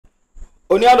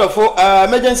Oni adofo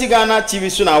emergency Ghana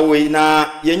TV so na we na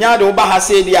yenya de oba ha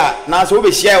se dia na so be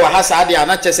share wa ha sa dia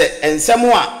na chese ensem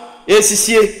a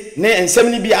esisie ne ensem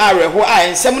ni bi areho a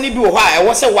ensem ni bi wo ha e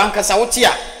wo se wankasa wo ti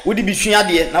a wo di bi twia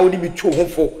de na wo di bi twu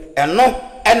hofo eno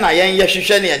na yen ye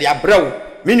hwehwe ne de abrawo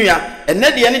menua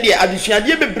enne de ne de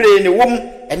adusuade bebre ne wom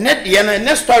enne de no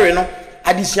enne story no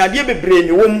adusuade bebre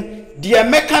ne wom de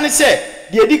meka ne se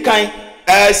de di kan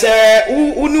se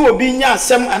uni obi nya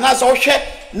asem anasa wo hwe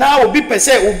na obi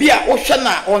pese obi a wo hwe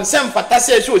na onsem fata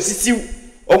se so osisiw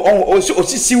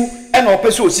osisiw ena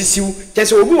opese osisiw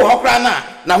kese obi wo hokra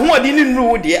na ho odi ni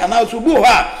nuru de anasa obi wo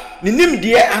ha ni nim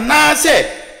de anase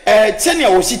tene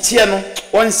wo sitie no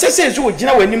onsese so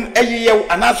ogina wanim ayeyew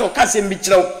anasa okase mbi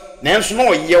kirew na enso no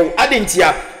oyew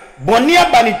adentia boni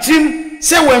aba ni trim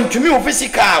se wantumi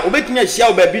ofisika obetumi ahia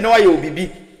obabi na waye obibi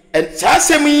saa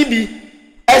asem yi bi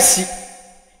asi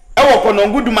ewo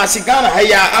KONONGO DUMASI Ghana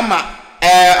haya ama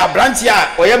abranti a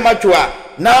oye macho a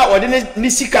na ode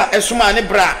ni sika esuma ne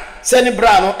bra se ne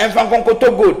bra no emfa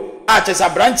nkonkoto gold a chesa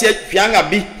branti fianga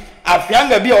bi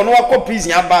afianga bi ono wako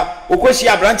prison aba okoshi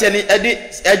abranti ne ede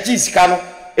agi sika no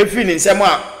efi ni nsem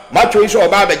a macho iso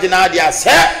oba abeje na ade a se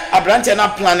abranti na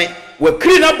plane we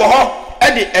kri na bo ho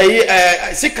ede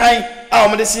sikan a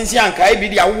omde sinsi anka e bi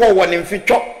dia wo ne mfi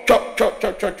cho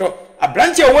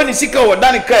abranti wo ni sika wo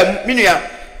dan ka minua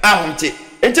ahonte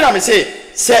entina me se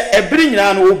ebiri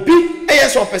nyina no obi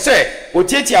eyeso pese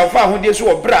otieti afa ahode so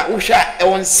obra wo hwa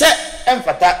ewonse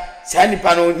emfata saa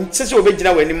nipa no sese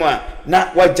obegina wanimu a na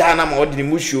wagya na ma ode ni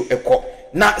mushuo ekọ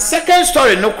na second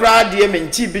story no kra de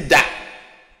menti bi da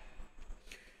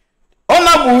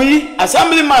ona buyi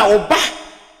assemblyman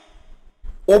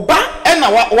oba ena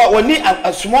woni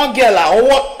a small girl a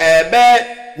owo be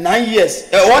 9 years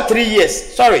or 3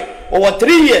 years sorry or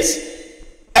 3 years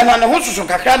ena ne hosusu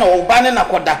kakra na oba ne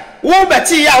nakoda wo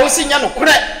beti ya wo si nya no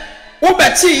kure wo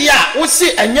beti ya wo si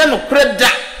enya no kure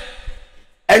da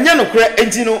enya no kure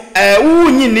enti no wo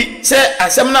nyini se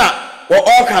asem na wo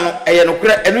oka no eye no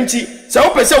kure enu nti se wo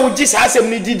pese wo gi sa asem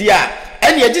ni didi a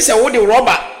ene ye gi se wo de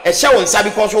rubber e hye wo nsa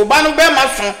because oba no be ma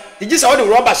so de gi se wo de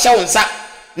rubber hye wo nsa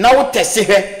na wo tese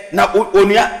hwe na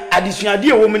onua adisuade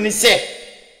e wo mu ni se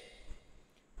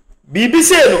bibi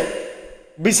se no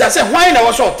bisa se hwan na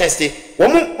wo so teste wo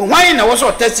mu hwan na wo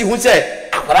so teste hu se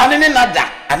akwara ne nada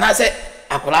ana se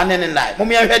akwara ne nda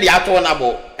mo ya hwe de ato na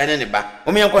bo ene ne ba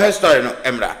mo ya ko story no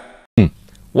emra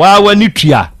wa wani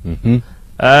tua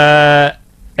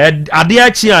ade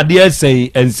achi ade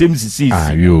asai ensem sisi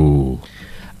ayo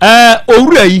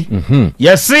owura yi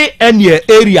yesi ene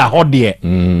area ho de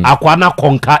akwana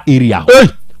konka area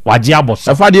waje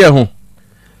aboso afade ho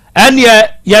ene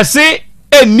yesi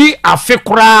eni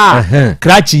afekura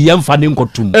krachi yemfa ne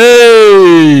nkotum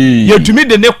yetumi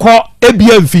de ne kọ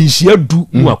ebia mfinhia du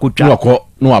nu akotwa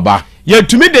no aba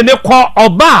yetumi de ne kọ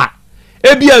oba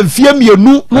ebia mfie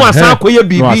mienu nu asan akoye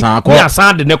bibi ni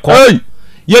asan de ne kọ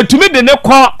yetumi de ne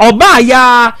kọ oba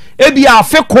ya ebia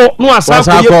afeko nu asan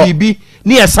akoye bibi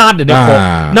ni asan de ne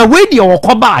kọ na we de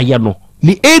wokoba aye no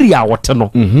ni area wote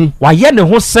no waye ne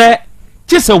ho se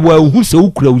chese wa hu se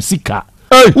ukura usika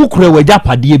ukura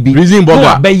wajapade bi prison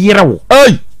boga be yerewo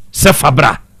se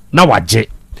fabra na waje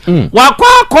wakwa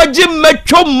akoje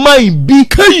metwo man bi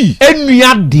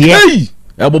enua de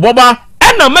eboboba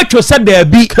ena metwo se da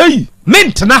bi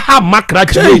mint na ha makra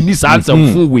chwe ni sansa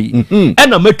fuwe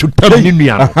ena metwo tam ni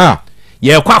nua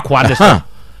ye kwa kwa de so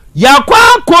ya kwa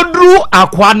kodru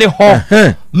akwa ne ho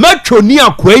metwo ni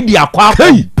akwa di akwa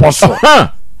poso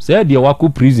se de wako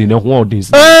prison ho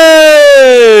odins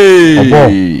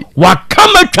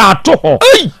wakama twato ho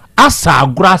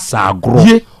asagro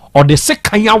ode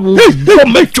sekan ya wo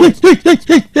metwo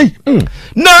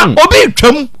na obi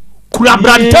twam kura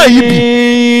branta yi bi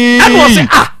eno se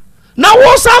na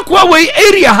wo sakwa we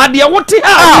area ha de wote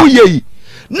ha wo yi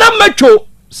na metwo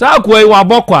sakwa yi wa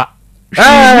bokwa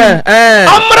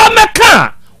amra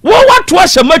meka wo watu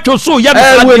ahye metwo so ya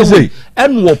de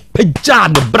eno pagya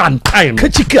ne brantan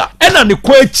kachika ena ne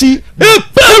kwachi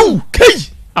epew kai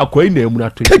akwai na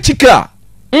emunato kachika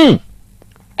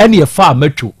ene ye fa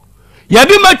metwo ya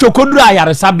bi metwo koduru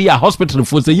ayaresa bia hospital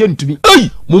fo se yentumi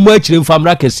mumu akire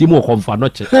mfamra kesi mu konfa no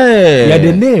che ya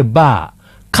de ne ba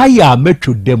kaya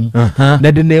metwo dem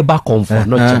na de ne ba konfa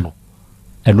no che no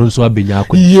eno nso abenya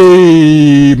akwa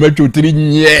metwo tiri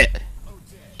nye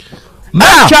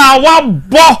metwa wa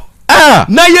bo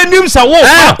na yenim sa wo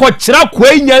akọ kira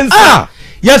kwa nyansa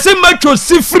yesi metro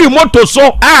si free moto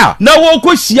so na wo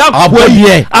ko hia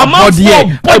kwai amafo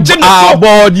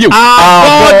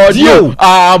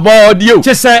abodio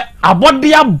chese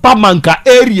abodia bamanka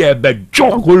area bejo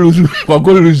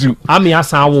kokoluzu ami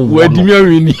asan wo wadimi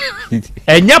awini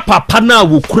enya papa na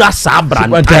wo kura sa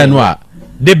branta no a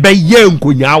de beye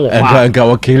nkonya wo ha nka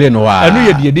wakele no wa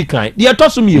enu ye de kan de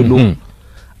tosom ye no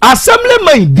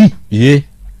assemblyman bi ye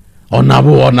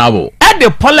onabo the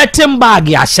politin bag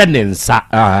ya shenensa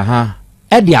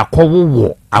e de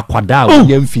akowo akwada wo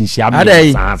mfinhia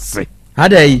me sanse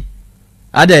adai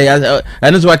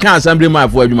eno so wa kan assemblyman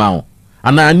afo adwuma ho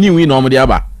ana ni wi na omde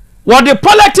aba wo the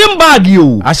politin bag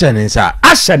yo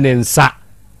ashenensa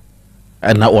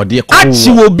na ode ko achi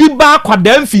obi ba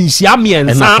akwada mfinhia me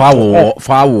nsa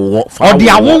fa wo ode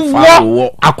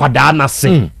awo akwada na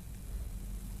se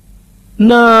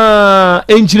na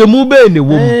enchiremu be ne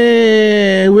wom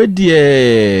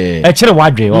wedie e kire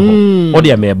wadwe o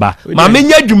de meba ma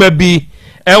menya adwuma bi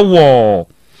ewo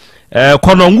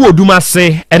konongo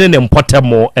dumase ene ne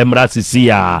mpotemo emra sisi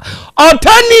ya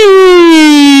otani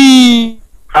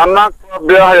anako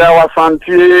bia ya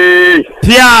wasanti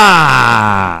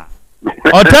pia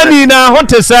otani na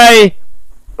hote sai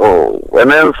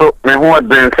enenso me ho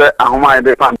den se ahoma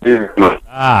de panti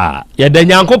ya da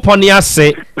nyankopon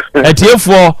ase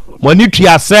etiefo moni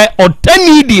tuase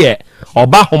otani de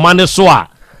oba homa ne so a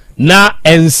na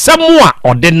ensem a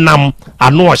ode nam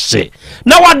ano ohye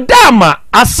na wadama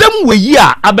asem weyi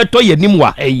a abeto yanim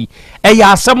wa hayi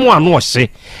eya asem ano ohye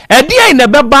ede ai na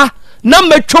beba na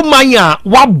metwoman a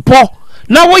wabo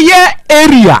na wo ye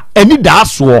area ani da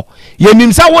so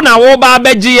yanim sa wo na wo ba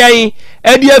beje yen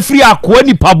ede afiri akoa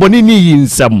nipa boni ni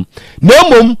yinsam na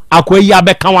mom akoa yi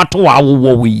abeka wato wa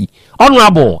wo wi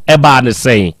honorable eba ne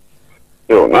sei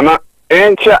yo nana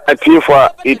encha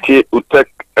atifa iti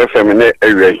OTECHFM ne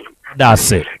awai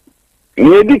that's it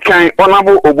ni di kan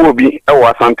honorable obobi e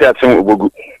wa Asante Atim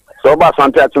obogu so ba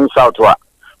Asante Atim South wa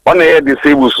ona ye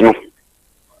disables no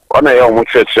ona ye omo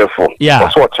chefo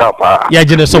so chapa ya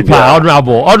jene so pa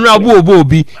honorable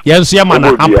obobi ye nso ya mana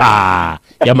ha pa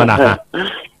ya mana ha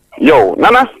yo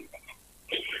nana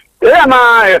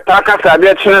na taka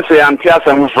sabe chine se anti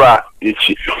asem fra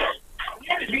ichi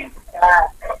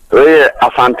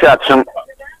Asante Atim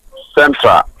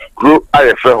Central group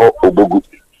ayefre ho obogu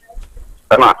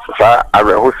na sa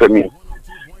areho semi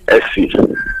esi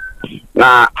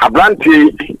na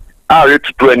abranti a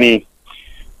retutu ani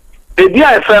edi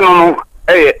ayefre no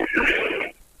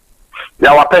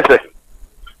ya wapese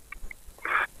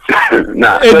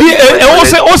na edi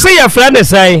o se ya friend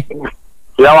say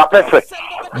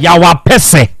ya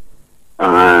wapese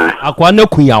akwa na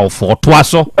kun ya ofo to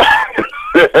aso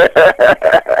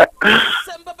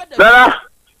Dara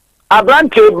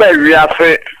abranti ba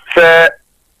wiafe se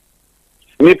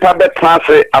nipa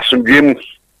betrase asundwem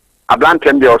abranti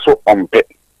mbe oso ompe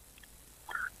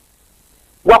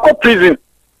wako prison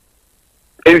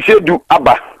ensedu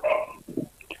aba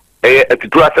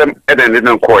etiturasem eden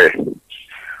nkoye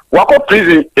wako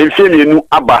prison ensemienu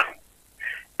aba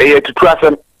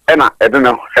etiturasem ena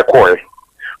eden ekoye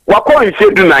wako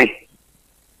ensedu nan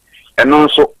eno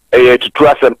nso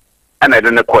etiturasem ena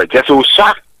eden ekoye jeso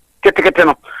sha ketekete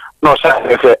no sha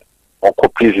se oko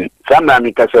prison sama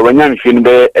mi ka se wanya mfin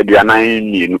be aduanan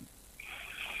mienu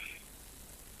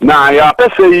na ya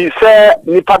pese se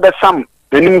nipa be sam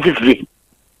enim fifiri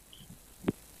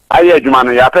aye adwuma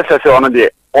no ya pese se ono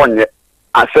de onye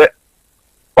ase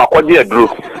wakodi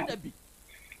aduro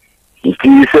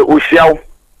nti se ohyiaw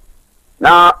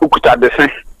na ukuta desen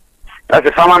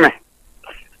ase fama me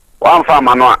wan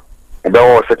fama no a be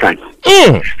wo sekan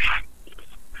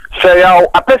se ya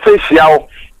apese hyiaw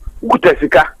ukuta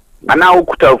sika ana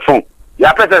ukuta phone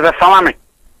ya pese se fama me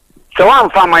se wan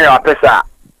fama ya pese a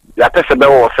ya pese be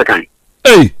wo sekan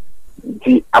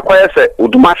nti akoye se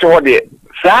odumase ho de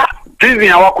sa prison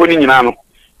ya wako ni nyina no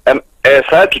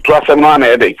sa tutu asem no na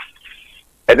ede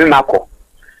na akọ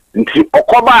nti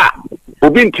okoba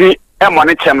obi nti emo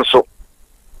ne chem so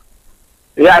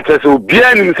ya tese obi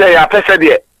anim se ya pese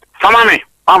de fama me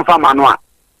amfama no a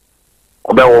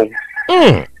obewo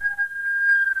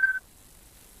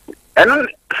enu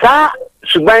sa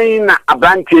suban na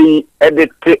abranti yi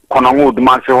edete konongo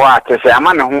dumase ho a tese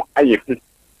ama ne ho ayefu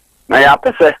na ya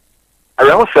pese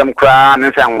areho sem kra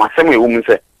ne se anwasem ewum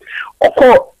se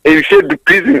oko ehwe du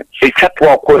prison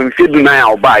echapo oko ehwe du na ya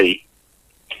obai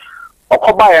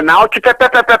okoba na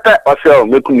ochipepepepe osel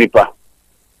meku nipa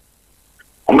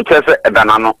omutese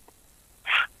edana no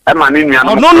e ma ni nua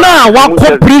no na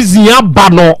wako prison aba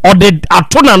no ode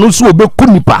atona no so obeku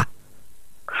nipa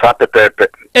sa pepepe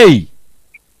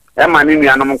ema ni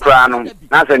nuanom kra no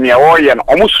na se ne wo ye no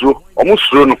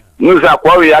omusuro no nuza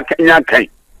kwa we anya kan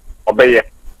obeye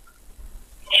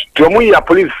tomu ya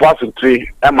police force 3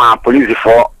 ema police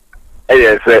for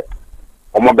eyese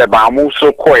omobeba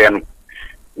amuso koye no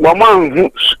mama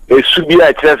hu esubi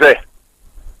a kirese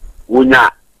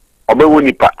wonya obewo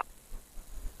nipa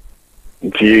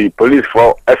nti police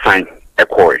for assign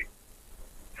ekoy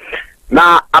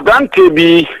na abrante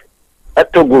bi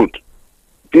eto good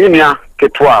tinia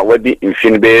ketwa wadi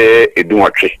infin be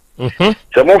edunwatwe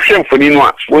se mo hwe mfoni no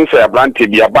a wonse abrante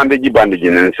bi bandage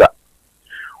nensa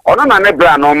ono na ne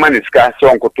bra no maniska se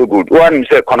onkoto good one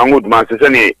say konongo dumasi se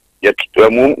ne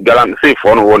yetwamu galan say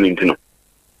for no won intino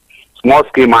small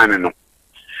scale mine no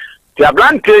ti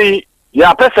abrante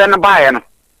ya pese ne baaye no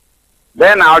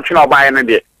then na otwe no baaye no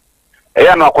de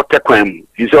eya no akote kwam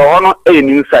ti se ono e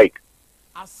new site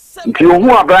nti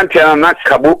ohu abrante na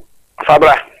kabo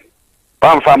fabra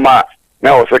pamfama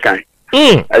na o sekan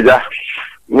eja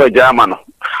wo jama no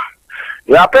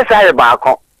ya pesa e ba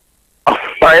ko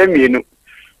pa mienu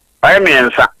pa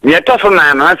miensa me to so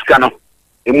na sika no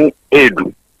emu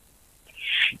edu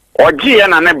oji ya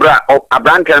na ne bra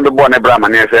abrante na be bo ne bra ma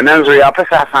ne se nenzo ya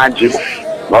pesa sanji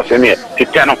no se ne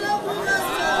titeno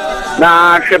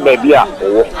na hwe babia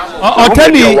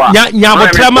otani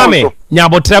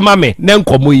nyabotra mame ne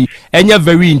nkomo yi enye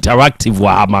very interactive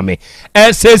wa mame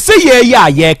sese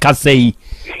ye kasei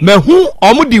mehu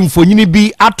omudi mfonyini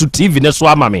bi ato TV ne so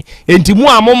amame enti mu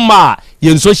amomma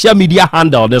ye social media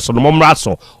handle ne so no momra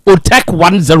so OTECH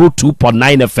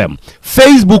 102.9 FM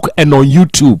Facebook and on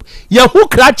YouTube ye hu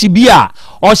krachi bi a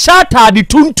o shata de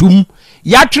tuntum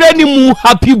ya tre ni mu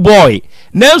happy boy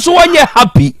nenso wonye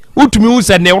happy utumi hu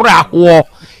se ne wra ho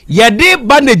yede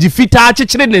bandage fita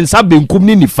akekere ne nsa benkum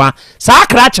ni nifa saa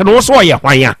krachi no so ye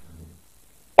hwan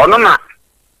ono na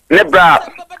ne bra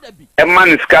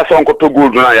eman ska so onkoto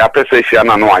gold na ya pese hia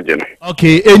na no age no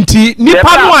okay enti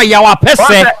nipa no a ya wa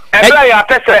pese ebra ya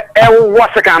pese wo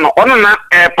seka no ono na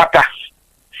pata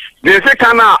de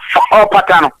seka na o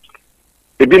pata no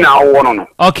ebi na wo no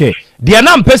okay de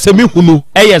na mpese mi hunu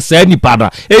saa nipa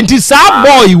na enti saa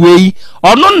boy wei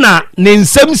ono na ne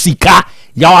nsem sika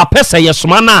ya wa pese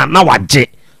yesoma na waje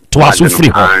to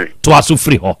aso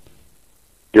free ho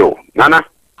yo nana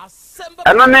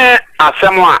eno ne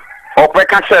asemo a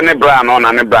opeka se ne bra no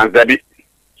na ne branza bi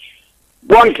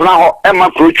won tna ho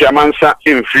ema krochu amansa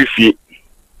emfrifie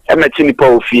ema chinipa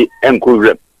ofie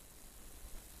enko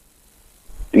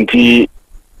nti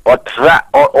otra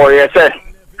o yese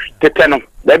teteno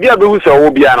da bia be hu se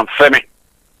wo bia no feme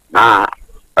na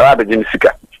ara be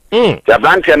jinsika ya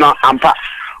branche no ampa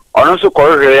ono so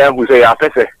korre ya hu se ya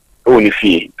pese oni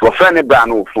fie to fra ne bra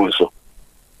no ofun so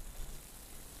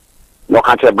no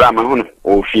kan te bra ma hu no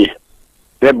ofie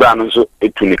ne bra no so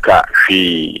etunika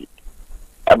hwi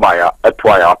ebaya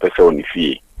etwa ya pese oni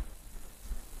fie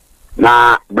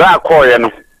na bra koye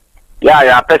no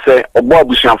ya pese obo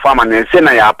abusuanfo ama na ense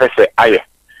na ya pese aye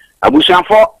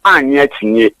abusuanfo anye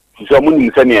tinye so mu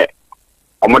nim se ne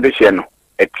omode hye no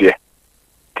etie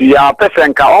ti ya pese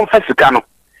nka on fasika no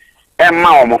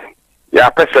emma omo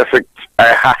ya pese se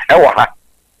ha ewa ha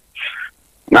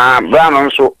na bra no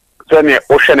so se ne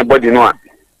o hye ne body no a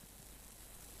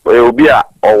obi a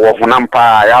owo honam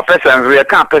pa ya pese nzo ye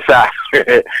kan pese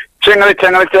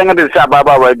chengale de sa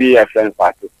baba wa bi FN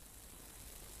party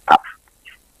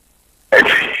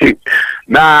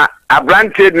na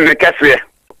abrante ne kase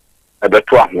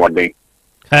ebeto ahoden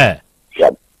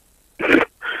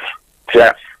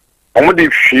ya omudi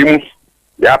hwim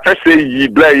ya pese yi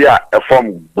bla ya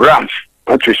from grams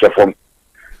onto she from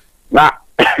na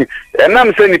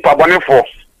enam se ni pabonefo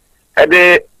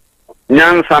ede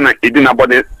nyansa na edina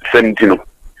body 17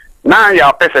 na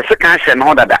ya pese se kan hye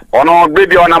no dada ono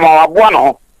bebi ona ma wabo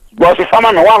no go so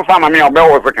fama me wan fama me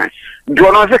obewo se kan ndi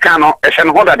ono se kan no hye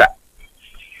no dada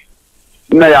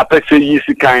na ya pese yi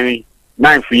sikan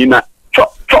na fi na cho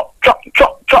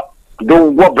do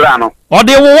wo bra no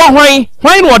ode wo hwan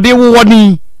no ode wo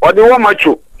ni ode wo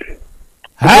macho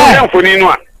ha mfoni no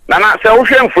a na se wo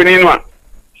hwe mfoni no a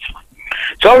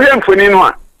so hwe mfoni no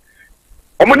a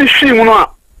omodi hwi mu no a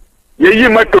ye yi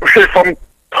mato hwe from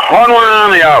hono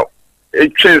na ya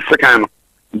chen sikan no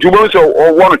dubo so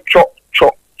o wo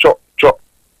cho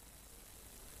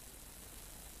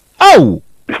oh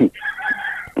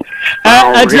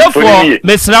therefore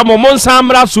Mr. Momon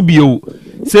Samra Subio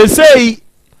say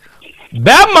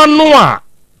Bema noa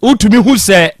utumi hu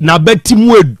se na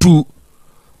betimu edu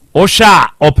o sha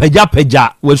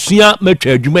opeja wasua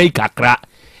metwa adwuma kakra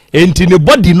enti ne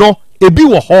body no ebi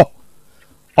wo ho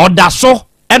odaso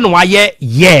eno aye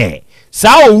ye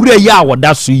saa owura yi a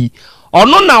wodaso yi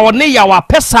ono na one ya wa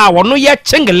pesa wono ye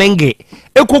chengelenge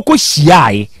ekoko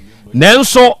hyiae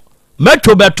nanso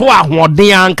metro beto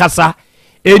ahoden ankasa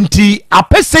enti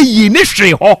apese yi ne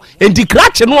hwe ho enti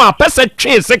krache no apese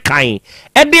twe se kan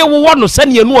ede wo no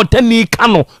sane no otani ka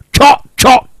no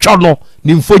cho no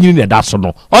ni mfonyi ne da so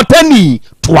no otani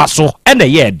toa so ene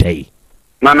ye dai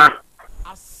nana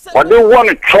ode wo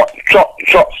no cho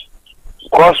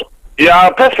cause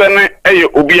ya person eye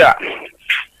obi a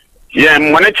ye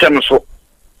money chem so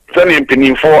sane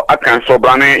mpinifo akan so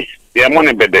brane ye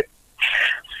money bede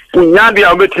unya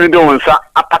dia obetini de wonsa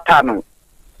apata no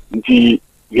nti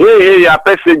ya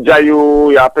pese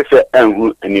jayo ya pese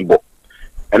enhu enibo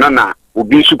eno na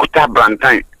obi sukuta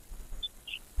brantan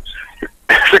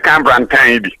second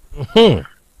brantan bi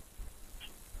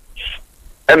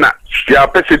ena ya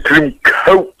pese trim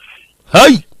kau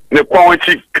hey ne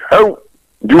kwachi kau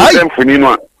du semfuni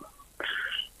no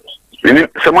ni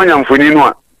semanya mfuni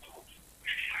no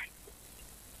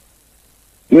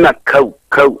na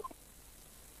kau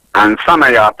ansana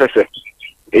ya pese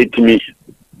etimi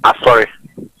asori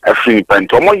afini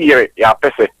pento mo yere ya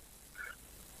pese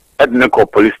edneko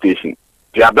police station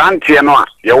ya brantie no a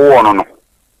ye wo no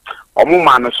omo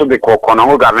ma no so de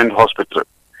Konongo government hospital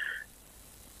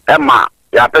ema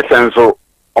ya pese nso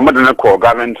omo de neko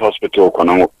government hospital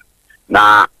Konongo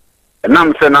na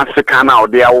nam se na sika na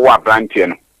ode awo brantie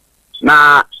no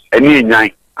na eni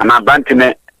nyan ana brantie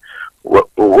ne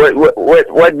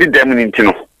what did them into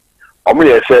no omo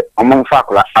ye se omo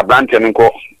fakula abrantie no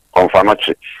ko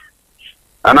confirmatory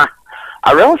ana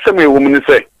around some woman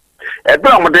say ebe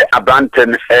omo de abrantie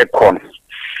no aircon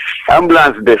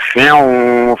ambulance de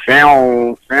fion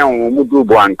mudu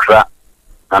bo ankra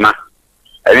ana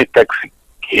any taxi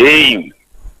came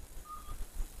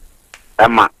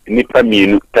ama nipa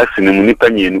mienu taxi no nipa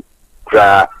mienu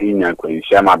kra inya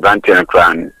kwanhia ma abrantie no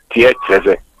kra tie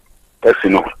cheze taxi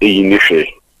no eyi ne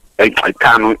hwe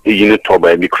kanu eyi ne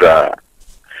toba bi kra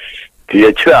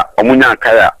tie kira omunya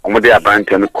kaya omode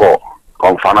abrantie no ko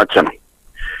confirmation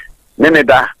nene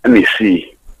da na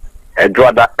si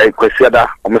edwada kwasiada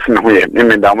omse ne hoye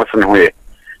nene da omse ne hoye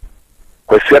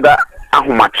kwasiada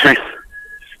ahomache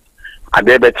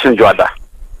ade be chinjwada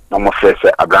na mo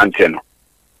frese abrantie no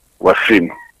wa film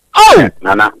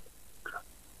nana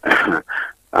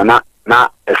na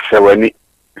esewani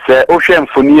se o hwe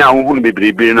mfoni a ohunu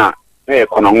bebrebe na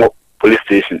Konongo police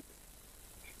station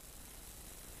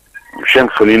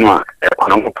mfoni no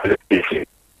Konongo police station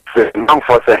se man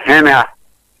for se hena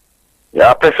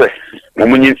ya pese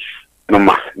momunyi no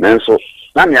ma nenso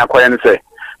na me akoye ne se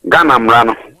Ghana mra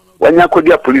no wanya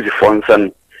kodia police for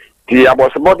nsan ti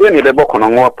abosebode ne be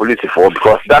Konongo police for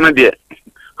because dan de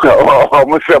o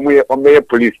mo se mo me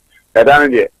police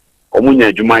dan de omunya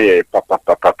adwuma ye papa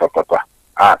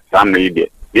sam ne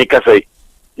de bika say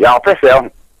ya pese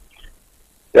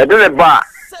ya de ba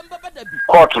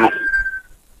court no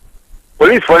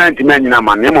police for anti-man na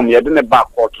man nemom ya de ba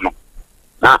court no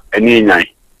na eni nyan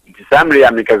nti samre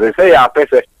ya because say ya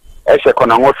pese e she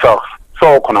Konongo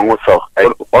so Konongo so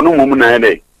onu mum na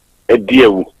ele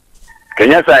ediewu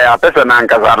kenya say ya pese na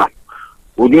nkasa no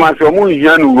uduma se omu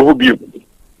hia no wo bi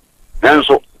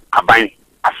nanso aban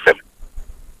asem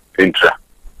entra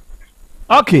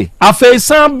okay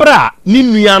afeisan bra ni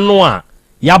nua no a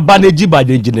ya ba na giba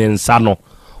de gine nsa no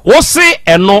wo se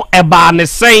eno eba ne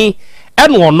sen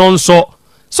eno ono nso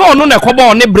so ono na koba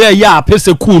one bra ya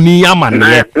pese ku ni amane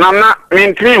na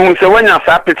mintri hu se wanya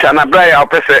sa picture na bra ya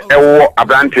pese ewo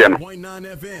abrantie no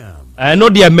no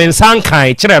de mensan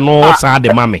kan kire no sa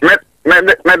de mame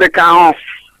me de kan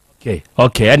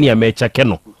okay ani ya me check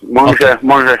no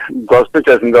monge ghost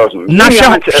pictures ndos na she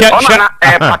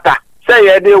pata say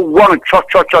ye de one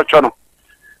cho no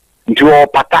nti o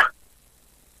pata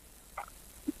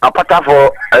apata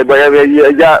for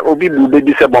ya obi bu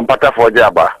be se bon pata for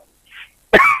jaba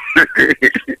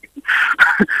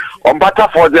on pata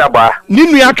for jaba ni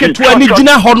nua ketu ani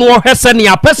gina ho no hwese ne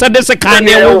apese de se kan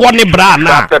ne wo ne bra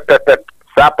na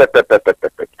sa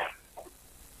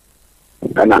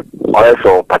ana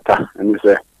also pata and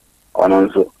say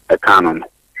ononso e canon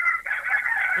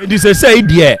e say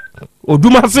die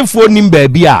odumasefo nim ba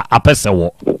bia apese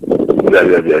wo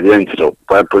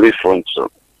police front so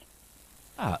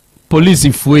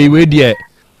police fuwe we die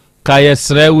kaye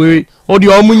sre we odi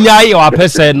omunyai o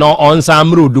apese no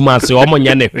onsamre odumase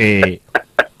omunye ne hwe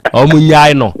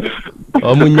omunyai no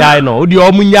odi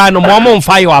omunyai no mo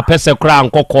mfa yo apese kra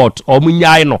nko court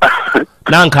omunyai no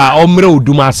nanka omre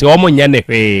odumase omunye ne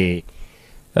hwe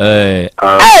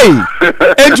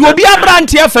eju obi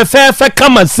abrantie fefe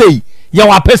kama sei ya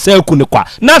wapese ku ne kwa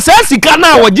na se sika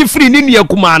na waji free ni ne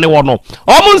akuma ne wo no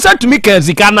omun satumi ka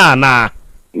sika na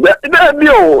There be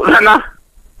oh Nana.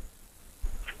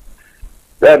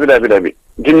 There.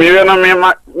 Jimmy no me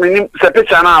se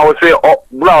picture na I say oh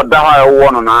blood that I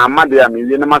want na amadia me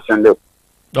ni ma send it.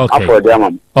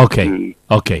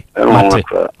 Okay.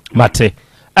 Mate.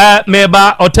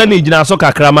 Meba otani jina so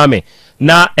kakra ma me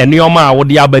na enioma a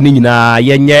wode aba ni nyina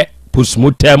yenye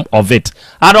postmortem of it.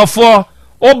 Adofo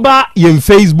oba yen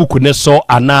Facebook ne so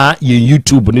ana yen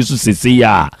YouTube ne so sese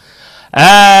ya.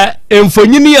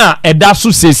 Enfonyini a eda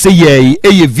so sese ye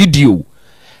eye video.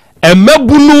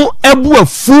 Emabunu ebu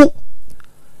afu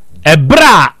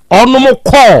ebra onom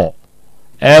call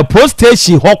post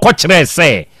station ho ko kire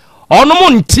se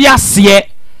onom nti ase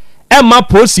ema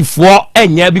posifo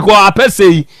enye because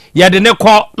apese ye de ne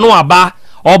ko no aba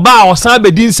oba osan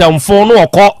bedi nsamfo no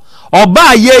okọ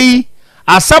oba yei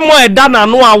asamo eda na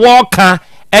no a wo ka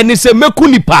eni se meku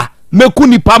nipa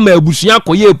ma abusuan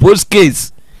koye post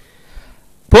case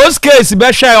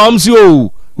be hwe omsi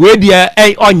o we dia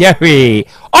onye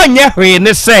hwe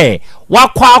ne se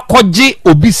wakwa akoji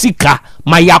obisika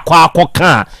ma yakwa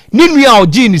akoka ninu a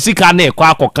oji ni sika na ekwa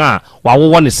akoka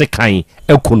wawo ne sekan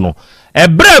ekuno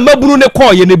ebre mabunu ne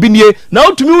ko ye ne binie na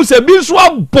otumi hu se bi nso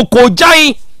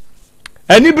abokojan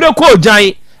ani bre ko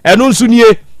jan eno nso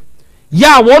nie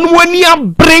ya wonu wani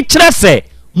abre kire se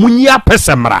munyia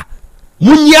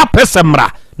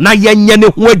pesemra na yenye ne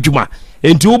ho adwuma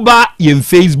enti uba ye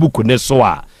Facebook ne so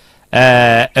a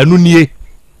enu nie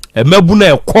mabunu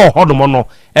e ko hono no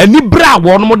ani bra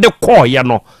wonu de ko ye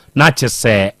no na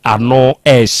chese ano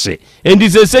ehye enti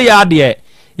sese ya de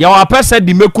ya wapese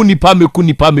di meku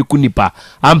nipa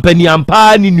ampani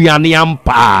ampa ni nuane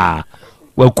ampa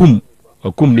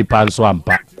wakum nipa nso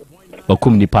ampa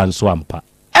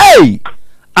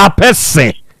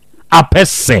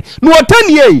apese no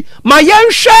otanie ma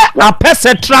yenhwe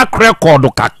apese track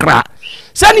record kakra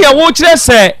sene ya wo kire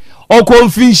se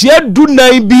okonfinhie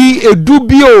dunan bi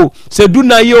edubio se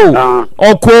dunan yo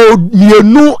oko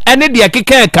mienu ene de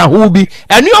keke ka ho bi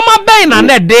enuoma ben na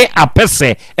ne de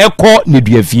apese eko ne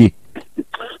duafie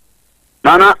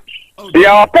Nana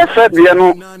ya apese de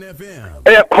no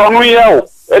kono ye o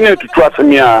ene tutu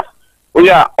asemia o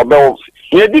ya obewo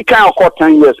ye di kan oko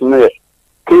 10 years no ye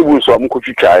cables o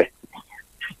amkotwitwae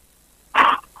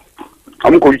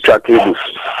cables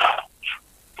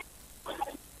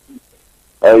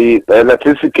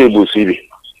electricity cables ibi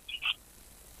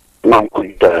na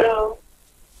mkutwae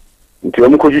nti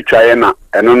amkotwitwae na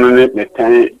eno no ne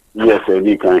 10 years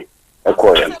edi kan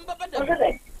ekoya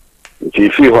nti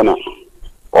fi hono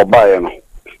obaye no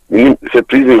ni se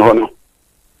prison hono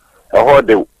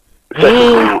ehode se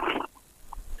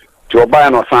ti obaye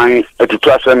no san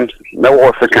etutu asem na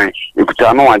wo sekan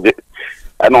ekuta no waje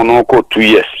eno no ko 2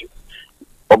 years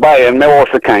obaye na wo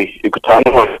sekan ekuta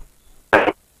no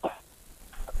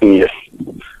yes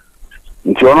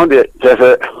nti ono de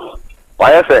se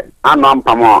why say anam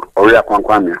pamo ori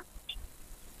akwankwan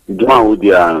duma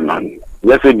odia na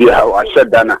yes dia wa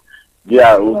shedana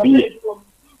dia obi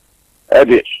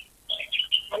ebe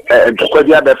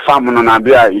kwadia be fam no na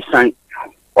bia isan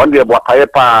on de bokaye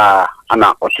pa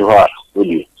ana otiho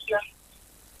obi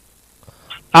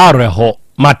areho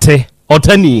mate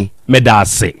otani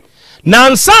medase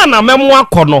nansa na memo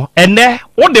akono ene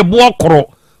wo de bo okoro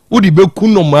udi beku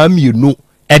no ma mienu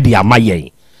e de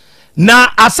amayen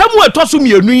na asemu etoso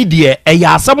mienu yi de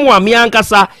ya asemu ame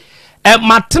ankasa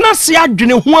matena se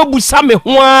adwene ho abusa me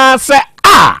ho se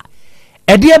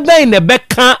e de ben ne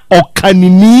beka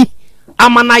okanini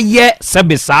amana ye se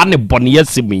bisa ne bone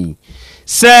yasimi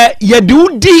se ye de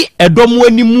udi edomo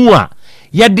animu a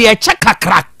ye de eche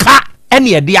kakraka ene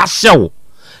ye de ahyew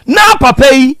na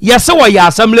papa yi ye se wo ya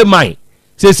assembly man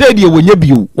se de wonya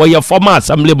biu wo ye former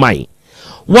assembly man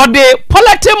what the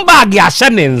politin bag ya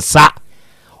shenensa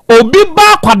obi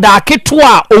ba kwada keto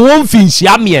a owon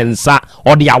finhia miensa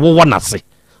ode awowo nase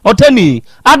otani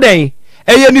aden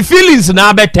eye ni feelings na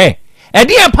abete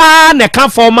ede e pa ne ka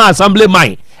former assembly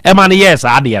man e man yes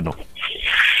ade no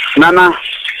nana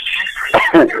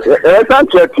tan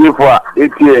check for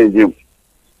ATNG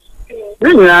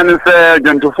ni nyane se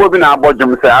gentofo bi na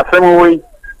abodwom se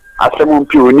asem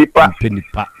mpi onipa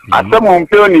asem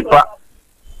mpi onipa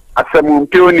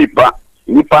asemumpe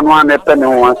nipa no anepe ne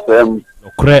ho asem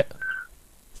okre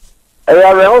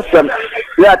eya hosem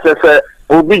ya tese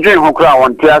obi dwen ho kra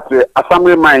wonte ase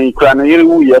asamre man kra na yere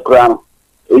wu ye kra no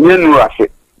enye nu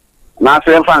ase na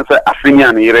ase mfa nse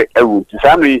afenia na yere ewu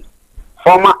tisami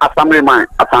former asamre man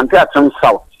asante atem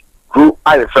south through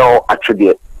IFL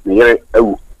atwede na yere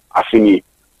ewu afeni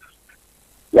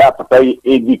ya papa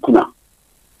edi kuna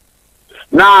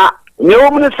na ne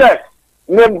omne se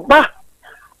ne ba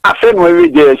afen we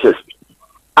JHS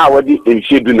wadi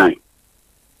enhye dunai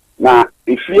na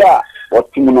ifia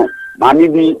otimuno maame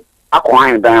bi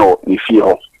akwan dan o ifie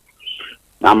ho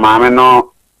na maame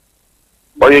no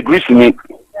oye Greece ni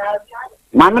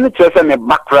maame no chese ne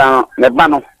background ne ba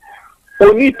no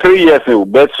only 3 years o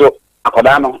beso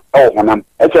akoda no honam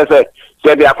chese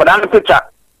se de akoda no picture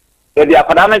e de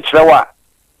akoda no chirewa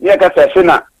ye ka se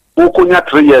na okonya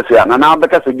 3 years ya na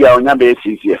beka se bia onya be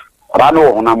sisi akoda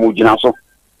no honam ugina so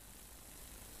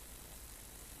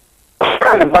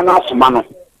ne ba na soma no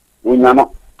onya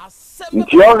no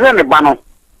nti o hwe ne ba no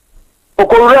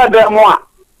okowura da mo a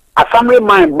assembly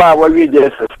man ba wa wi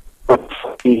Jesus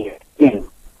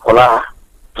kola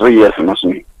 3 years no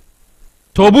so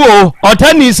Tobu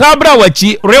otani sabra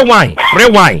wachi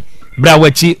rewind bra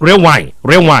wachi rewind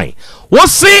wo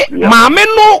se maame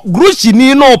no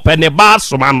grushini no pene ba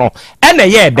soma no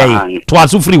ene ye den to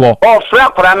asufri wo o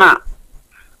fra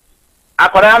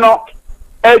akora no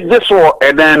ejiso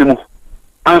edan mu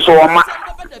anso o ma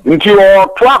nti o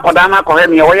to akoda na ko he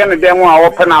ne wo ye ne den a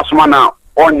wo pena soma na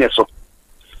onye so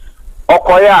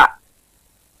okoya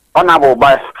ona bo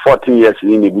by 14 years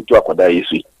ni butu akoda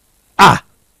yesu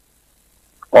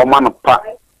o man pa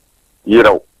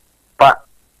yiro pa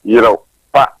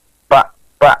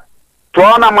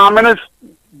to na maame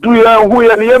du ya hu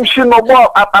ya ne yamshi no bo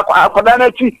akoda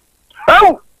na chi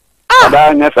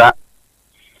akoda nya sa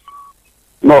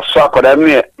no so akoda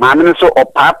me maame so o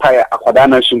papa ya akoda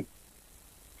na shu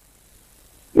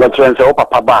le trense o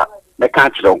papa ba me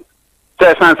kan chiro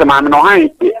se sanse maame no han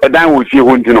edan wo fie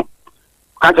ho ntino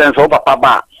kan trense o papa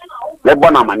ba le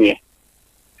bona mane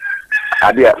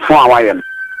ade fun awaye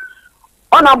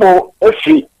Honorable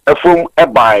efi efum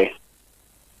ebai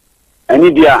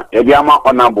ani dia e bia ma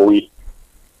honorable yi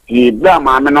ni bia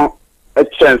maame no e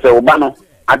chense oba no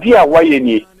ade a waye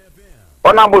ni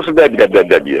honorable so da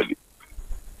bi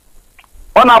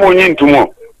honorable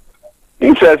nyentumo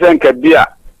insese nka bia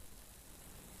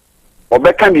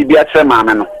obeka bi bia tse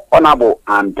maame no honorable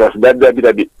and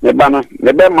da bi ne ba no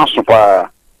ne be maso pa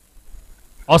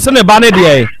o se ne ba ne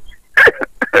de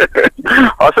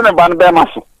o se ne ba ne be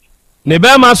maso ne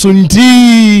be ma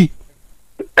sunti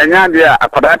enya dia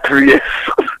akoda 3 years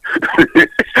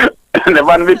ne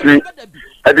ban bitri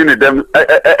adi ne dem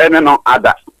ene no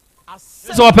ada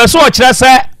so person o kire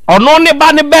se ono ne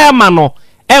ba ne be ma no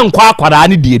enkwa akoda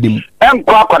ne die dem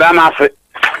enkwa akoda na afi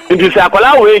nti se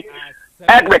akoda we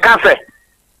be ka se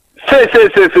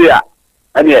ya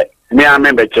ene me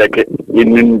ame be check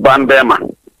in ban be ma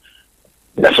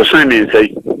da so so me say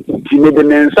ti me de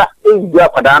mensa e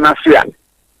akoda na afi a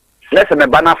let's me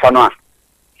bana fano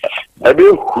abi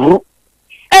hu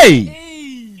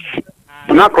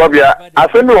na krobia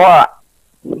asemi ho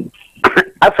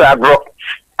asa agro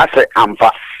asa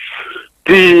ampa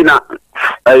tina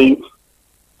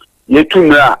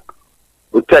yetumra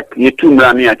otek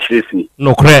yetumra ne achiresi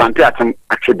no kre ante atem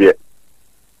achebe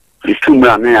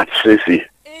yetumra ne achiresi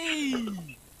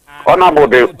honorable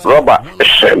the robber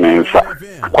shemensa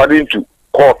according to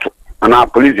court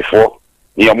and police for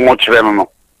your mochre no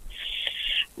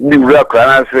ni wura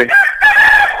krana se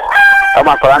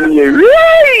ama krana ye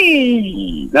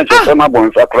wi na che ma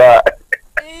bon sakra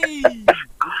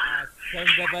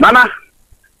nana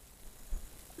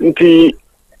nti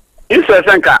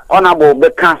insesenka honorable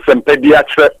beka sempedi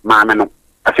atre maame no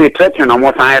afi threaten no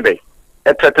mo san ebe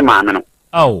e threaten maame no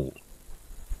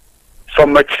so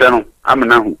much no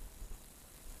amena hu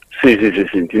si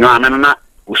nti no amena na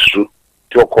usu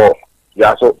toko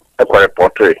ya so e ko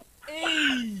report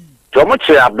so much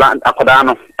akoda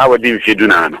no awadi mfedu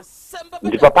na no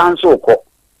ndi papa nso ko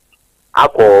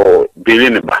akọ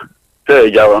bilin ba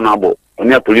se ja na bo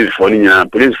oni police for ni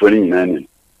nyina ni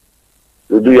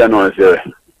do ya no se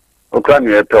okra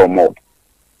ni e pe omo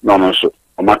no so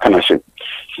o maka na se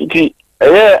nti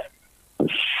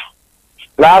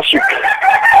last week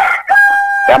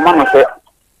ya man se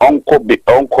onko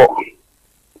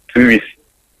 2 weeks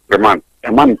remand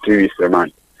man 2 weeks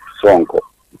remand so onko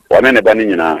wane ne ba ni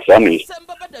nyina so ni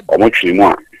omo twi mu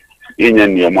a yenya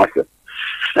ni omo se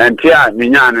nti a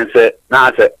minya ne se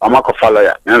na se omo ko follow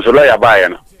ya enso lawyer ba ya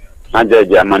no na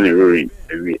jeje amani ruri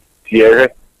ewi tiere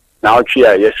na otwi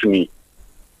a yesumi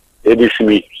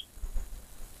edisumi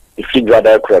ifi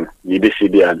gwada kram ni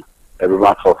bcd an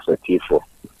everyone for 34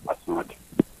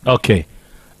 okay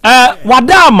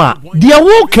wadama de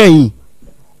wo kan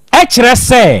e kire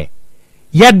se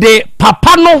ye de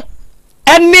papa no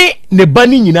ene ne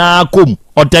bani nyina kom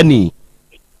otani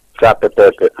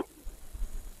pepe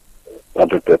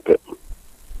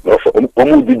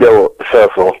omu di dewo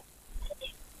sefo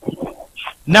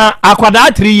na akwada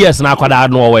 3 years na akwada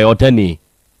no we otani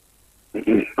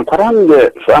akwada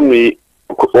nge family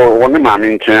one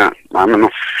mammy can, mamma,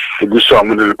 to do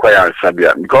some of choir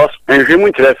Sabia, because and him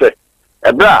which I say,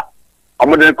 a bra, I'm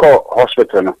going to call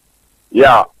hospital.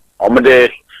 Yeah, I'm going to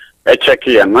check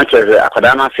here and much as a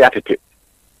Cadana Fiatity.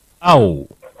 Oh,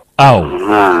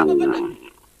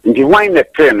 if you wind the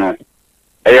train, a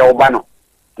Obano,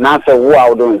 now so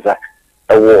wow, don't say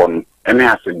a warn, and me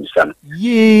has to be son.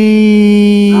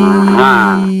 Yee,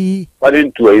 what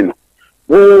into a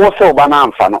who so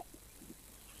banana fan.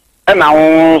 And I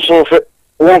also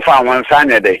won't find one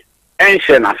sign a day, and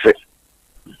share nothing.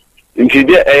 If you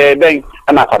did a bank,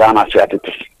 and I could answer at it.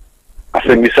 I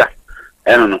said, Miss, I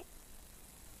don't know.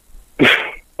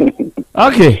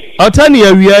 Okay, I'll tell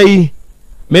you,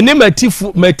 me ne matie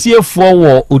for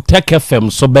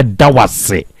OTECHFM so beda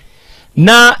wase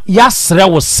na yasre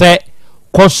wo se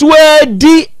kosoa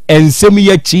di ensem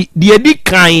yachi de edi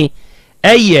kan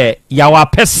eye yawa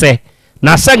pese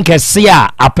na senkese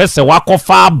a apese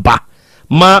wakofa aba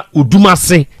ma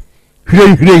udumase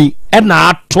hwehwe na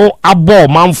ato abo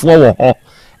manfo wo ho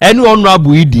ene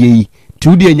honorable idie ti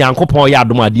udie nyankopon ya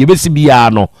adom ade besi bia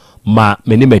no ma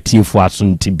me ne matie fo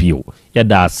asonti bio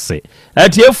yeda ase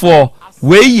atiefo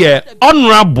we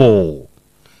honorable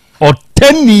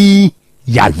Oteni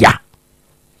Yaya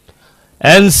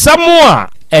and somewhere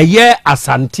eye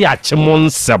asante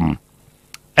achemonsem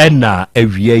ena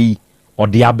awie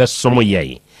ode abesom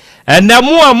ye ena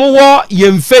mo amowo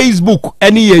ye Facebook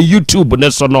ene ye YouTube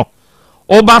ne so no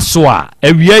obaso a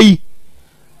awie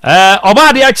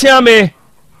oba de achia me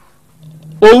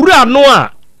owura no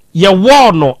a ye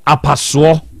wo no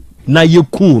apaso na ye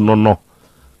ku no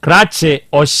krache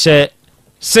ohye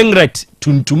singlet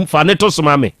tuntum fa ne to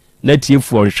somame na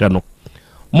tiefu onhwe no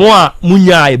mo a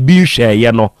munya bi hwe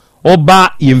ye no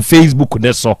oba ye Facebook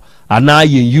ne so ana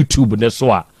ye YouTube ne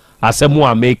so a asemu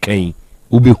a mekan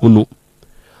ubehunu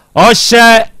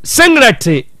ohye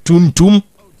singlet tuntum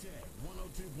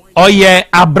oye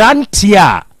abranti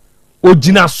a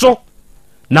ogina so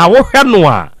na wo hwe no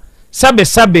a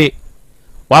sabe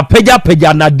wa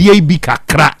pagya na die bi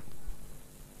kakra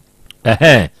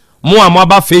mo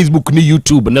amaba Facebook ni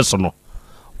YouTube ne so no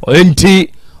enti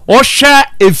ohwa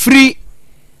efri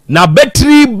na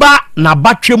battery ba na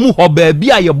batwemu ho ba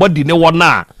bia ye body ne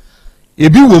wona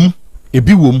ebi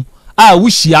wom a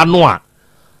wuhia no a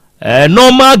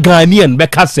normal Ghanaian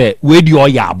beka se we di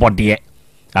oya abode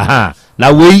na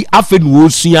we afenu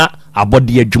osua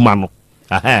abode adwuma no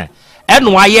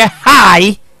eno aye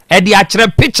high e di akere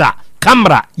picture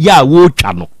camera ya wo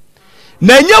twa no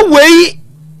na nya we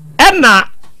ena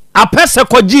apese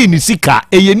koji ni sika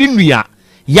eye ni nua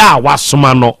ya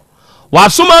wasoma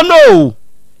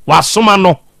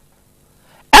no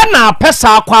ena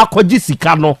apesa akwa akoji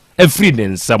sika no afri ne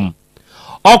nsam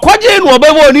okoji no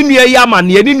obebo ni nua ya ma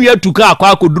ne ni nua tuka akwa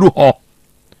akoduru ho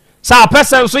sa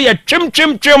apesa nso ye twim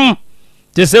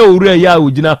te se owura ya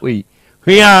ogina hoi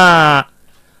hwia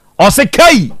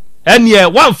osekai ene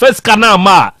one first kana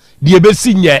ma de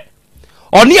ebesi nye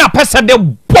oni apesa de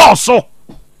bosso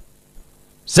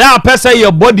say apesa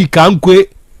your body kankwe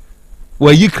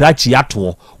wayi krachi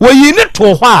ato wayi ne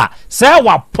to ho a say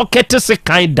wa pocket se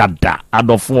kan dada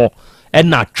adofo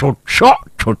na chocho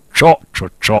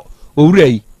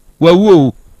owurei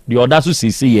wawo the other so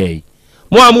sisi ye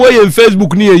mo am we in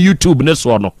Facebook ni YouTube ne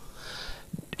so no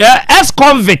ex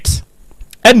convict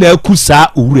na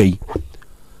akusa owurei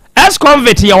ex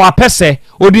convict ya wa pese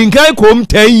odinkan kom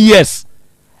 10 years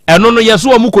eno no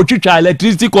yeso mu kotwitwa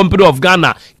Electricity Company of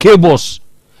Ghana cables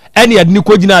ene yad ni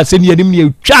kogina aseni yanim ni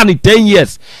twa ni 10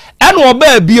 years ene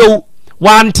oba bio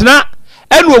wantena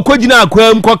ene okogina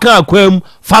akwam koka akwam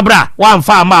fabra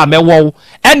wanfa ma mewo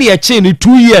ene ye chi ni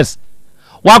 2 years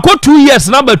wako 2 years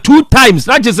number 2 times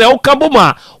na je se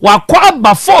okaboma wako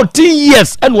aba 14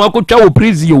 years ene wako twa wo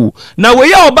prison na we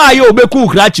ya oba ya obeku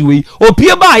krachi we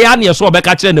opie ba ya na yeso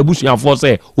obeka kire na busuafo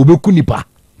se obeku nipa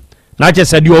na je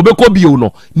se di obeko bio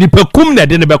no nipa kum na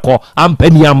de ne beko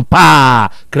ampani ampa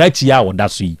krachi ya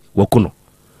wodaso yi wakuno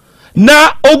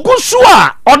na ogusu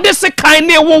a ode se kan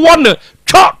ne wo no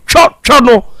cho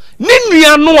no ni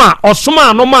nua no a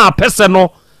osoma no ma pese no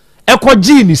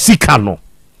ekogi ni sika no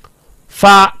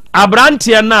fa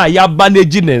abrantie na ya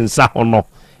baneji ne nsa ho no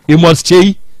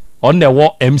imoschei on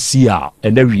wo MCR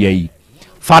ene wiei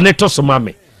fa ne to soma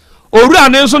me owura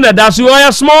ne nso na daso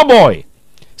oya small boy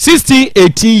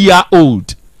 18 year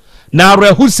old na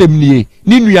rehusemnie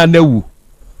ni nua nawu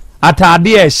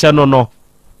atade e hye no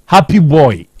happy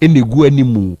boy enegu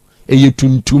animu eye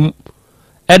tuntum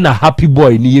ena happy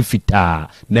boy ni ye fita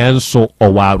na enso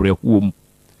owarehuom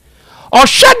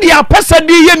ohwede apesa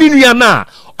de ye ni nua na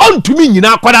ontumi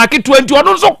nyina akwara ke 20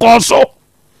 ono nso koso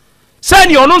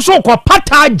sani ono nso kwa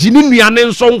pata gini nuane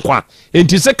nso nkwa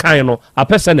enti se kan no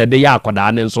apese na de ya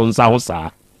akoda ne nso nsa ho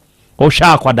saa o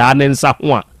hwa akoda ne nsa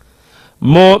ho a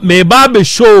mo me ba be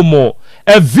show mo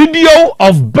a video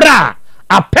of bra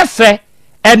apese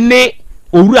ene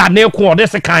owura ne ko ode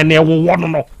se kan na ewo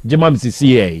no gema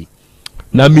msisi e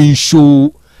na me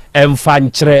show emfa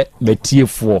nkyere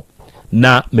metiefo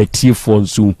na metiefo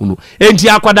nso hunu enti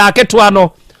akoda aketo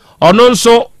no ono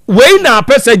nso we na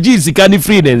pesa jisika ni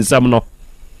free den nsam no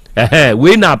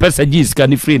we na pesa jisika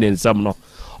ni free den nsam no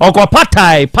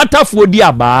okopatai patafo di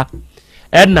aba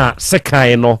na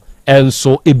sekan no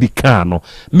enso ebika no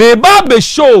me ba be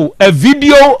show a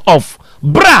video of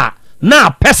bra na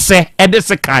pese ede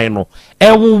sekan no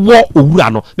ewo owura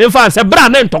no me fa se bra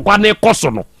na ntokwa na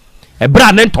ekoso no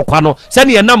bra na ntokwa no se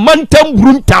ne na mantam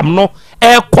bruntam no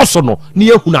ekoso no ne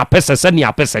ehunu apese se ne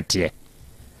apese tie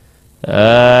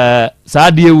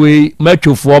saadie we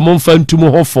matwofo mo mfa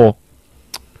ntum hofo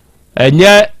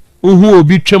enye uhu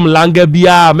obi twem langa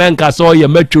bia menka so ye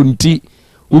matwonti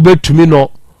ubetumi no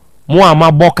mo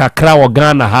amabọ kakra wo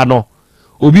Ghana ha no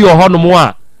obi ho no mo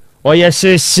a oye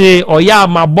hyehe oya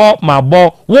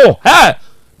mabọ wo he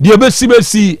die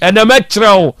besi ene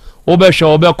mekyerɛw obehwe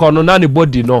obekọ no na ne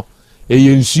body no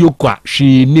eye nsuo kwa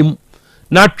hwenim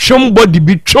na twem body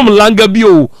bi twem langa bi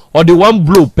o de one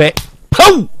blow pe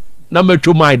pow na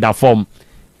metwo mai da form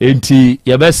enti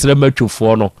ye besere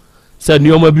matwofo no se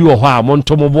nioma bi wo ho a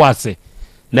monto bo ase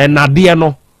na nade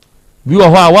no bi wo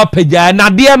ho a wapagya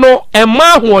nade no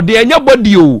ema ho de enya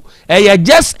body o eye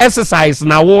just exercise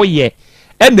na wo ye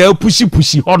e na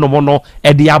pushi hono no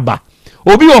e de aba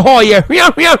obi wo ho ye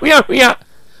hwia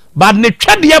but ne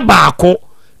twede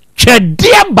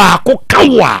baako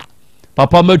kawa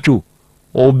papa matwo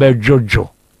o bejojo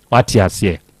wati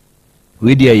ase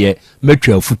we de ye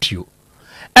matwa afutuo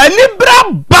ani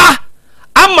braba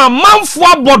ama manfo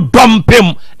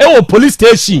abodompem e wo police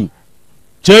station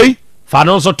chei fa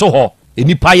no so to ho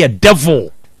enipa ye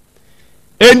devil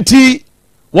enti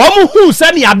wo mu hu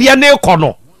se ne ade na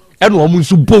ekono e no wo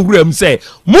nso bowuram se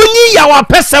munyi ya wa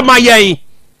pesema yen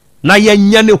na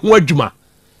yenya ne ho adwuma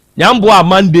nyambo a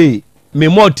Monday me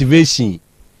motivation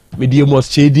me die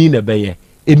most shading na beye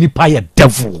enipa ye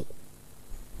devil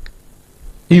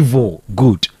evil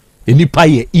good enipa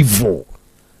ye evil.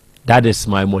 That is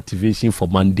my motivation for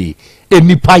Monday.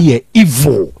 Enipa ye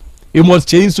evil. It must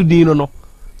change to no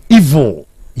evil.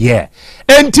 Yeah.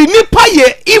 Enti nipa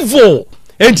ye evil.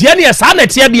 Enti yani ya sana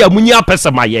tia dia munyi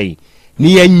apesa maye.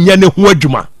 Ni ye nyane ho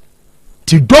adwuma.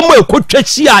 Ti domo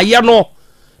ekotwachi aye no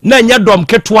na nya dom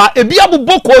ketwa ebi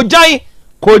abobɔ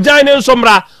kojan ne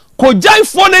nsomra kojan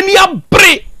fo na ni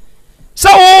abre. So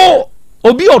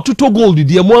obi otuto gold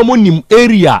die mo amonim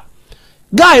area.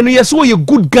 Guy no yeso ye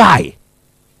good guy.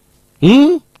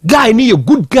 Guy ni a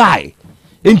good guy.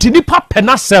 Enti nipa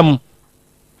penasem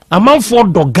amanfo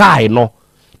do guy no.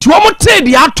 Ti omo te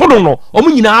di ato no omo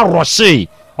nyina aroshe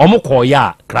omo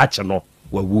koya krache no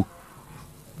wawu.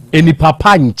 Eni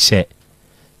papa nche.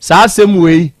 Sa asem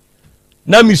wei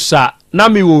na misa na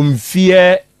me wo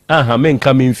mfie me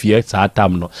nka me mfie sa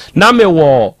tam no. Na me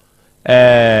wo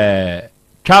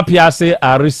Chapiase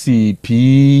RCP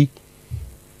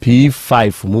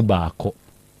P5 mu baako.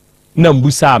 Na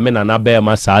mbusa me na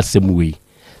bema sa asem wei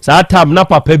sa tam na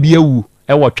papa bi ewu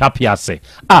e wo Twapiase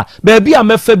ba bia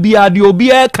mefa bia de obi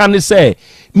e kan se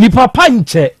ni papa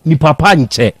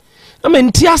nche na me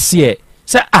ntiase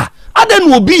se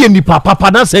adan obi ye ni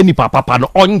papa na se ni papa no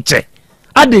onche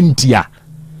adentia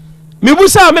me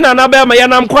busa me na bema ya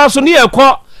nam kwa so ne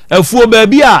ekọ afuo ba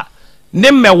bia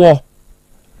ne mmewo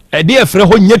e de efre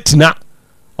ho nyetina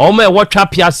o ma e wo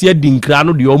Twapiase adinkra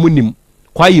no de o munim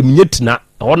kwa yim nyetina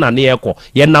ona ne yeko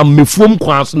ye nam mefuom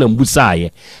kwa so na mbusa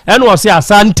ye ene o se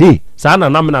asante sa na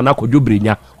nam na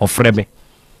kodwobrenya ofre me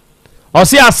o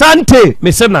se asante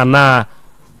me se na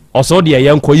o so de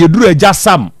yenko yeduru agya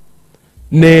sam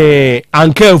ne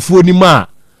anka afuo ni ma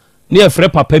ne efre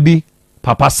papa bi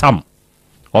papa sam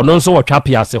ono nso wo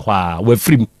Twapiase hwa wa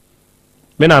frim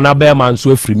me na ba ma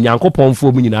nso afrim yankopon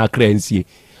fuo mu nyina akra nsie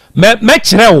me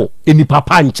kyerɛw eni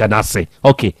papa nche na se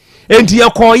okay enti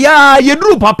yekoya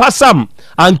yeduru papa sam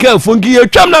anka afongi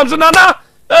yetwam nam so nana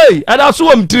ada so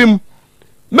wam trim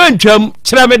mentwam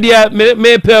kyerɛ me de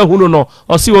me pe hunu no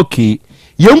o se okay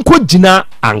yenko gina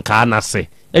anka na se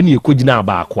ene yeko gina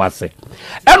ba akwa se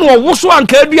ene wo so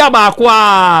anka adua ba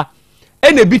akwa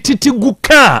ene bi titi gu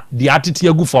ka de atete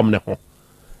agu fom ne ho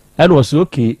ene wo se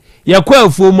okay yekwa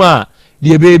afuom a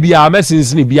de bebi a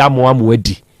mesinsin bi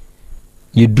amwadi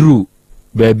yeduru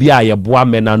beebi a yeboa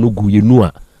mena no gu yenu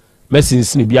a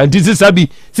mesinsin bi anti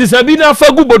sisabi na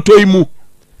fagu botoimu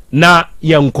na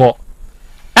yenko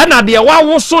ena de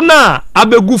wawo so na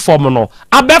abegu fom no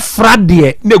abefra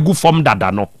de na egu fom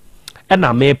dada no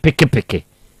ena me peke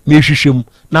me hwehwem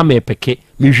na me peke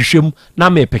me hwehwem na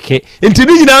me peke enti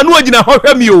ni nyina no agina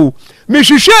hwehwem yo me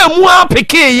hwehwem mu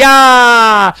apeke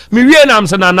ya me wie na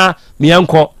amse nana me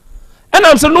enko ena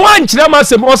amse no ankyere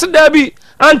masem o se da bi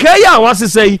anka ya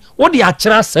wasesei wo de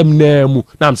akyere asem na mu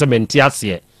na amse mente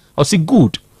ase o se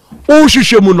good o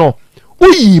hwehwem no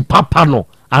uyi papa no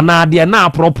ana de na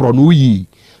apropro no uyi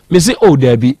me se o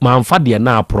da bi manfa de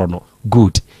na apro no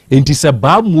good enti se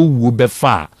ba mu wu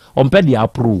befa ompe de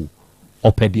apro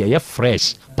opede ye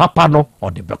fresh papa no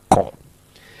ode beko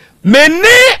mene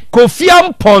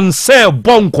kofiam ponse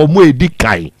bonko mu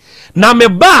edikan na me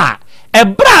ba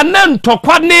ebra na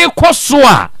ntokwa ne koso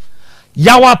a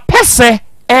yawa pese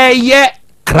eye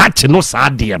kratch no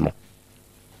saade no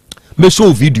me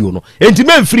show video no enti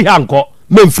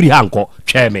memfiri hanko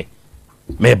tweme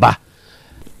me ba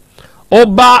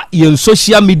oba yen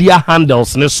social media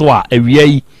handles ne so a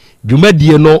awiai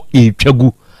dwumadie no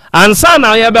etwagu ansa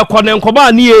na ye be kone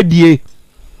nkoba na edie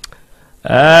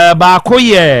ba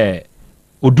koye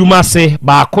odumase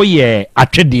ba koye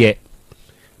atwede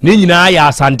ne nyina ya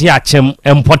asante achem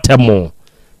empotemo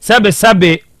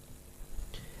sebe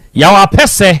ya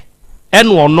wapese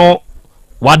eno no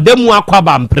wademu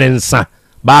akwaba mprensa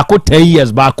ba ko 10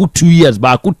 years ba ko 2 years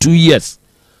ba ko 2 years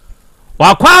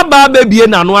wakwaba bebie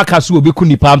na no akaso obeku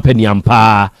nipa mpani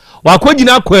ampa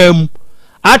wakogina kwam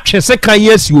atwese kan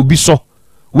yesi obi so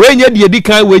wenye die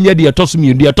dikan wenye die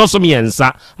tosom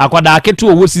yensa akwada aketo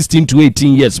owo 16 to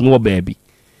 18 years mo baby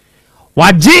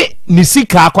waje ni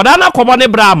sika akwada na kobo ne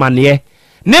bra amane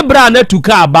ne bra na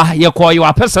tuka aba ye koyi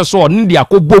wapese so ne dia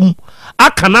kobom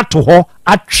akana to ho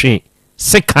atwe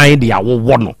sekan dia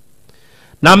wowo no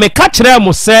na me ka kire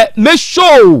mo se me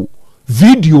show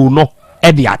video no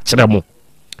e dia kire mo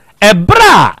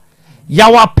ebra ya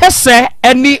wapese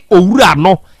eni owura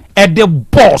no e de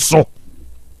bosso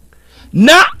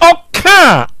na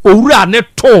oka owura ne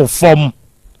to fom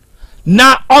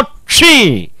na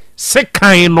otwe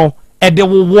sekan no e de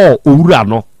wowo owura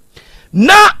no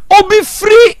na obi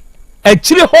free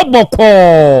akire hoboko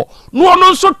no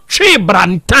ono so twe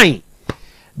brantan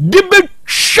de be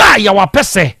twa ya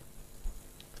wapese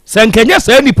senkenye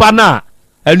sa nipa na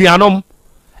anuanom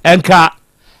enka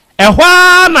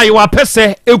ehwa na ya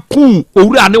wapese eku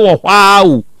owura ne wo hwa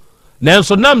o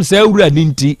nanso nam sa owura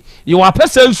ninti ya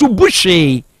wapese nsu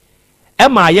buhwe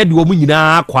ema ye de omu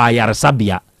nyina kwa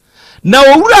yaresabia na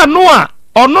owura no a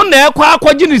ono na ekwa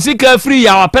akwaji ni sika free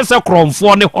ya wapese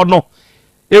kromfo ne ho no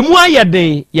emu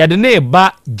ayede yede ne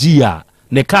ba gia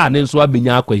ne ka ne nso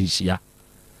abenya akwa hihia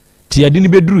ti yede ni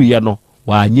beduru ye no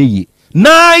wa anyeyi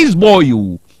nice boy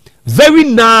you very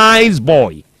nice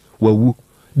boy wawu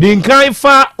dinkan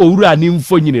fa owura ni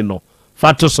mfonyini no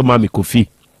fato soma me kofi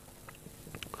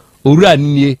owura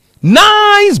ni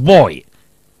nice boy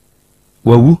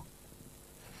wawu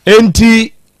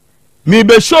enti mi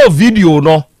be show video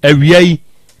no awiai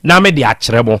na me de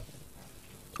akere mo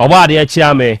oba de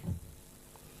akira me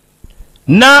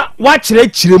na wakire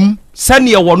kirem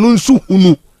sane wono nsu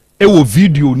hunu ewo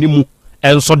video ni mu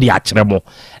enso de akere mo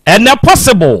ene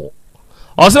possible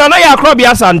osana na ya akro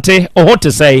bia sante oho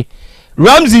te say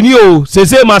Ramsey ni o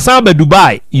sese masan ba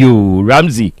Dubai yo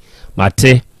Ramsey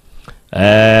mate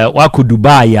wako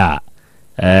Dubai ya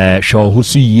show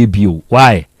husu ye bio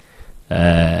why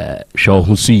show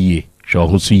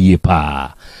husu ye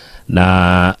pa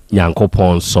na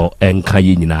Nyankopon so enka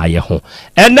ye nyina ye ho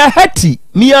ena hati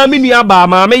miami nua ba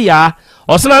maame ya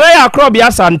osana na ya akro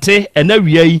bia sante ena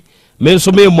wiai me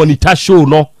nso me monitor show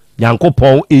no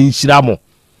Nyankopon enhyira mo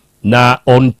na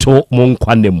onto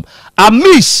monkwanem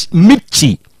Amish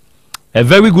Michi, a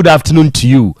very good afternoon to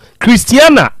you.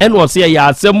 Christiana and was here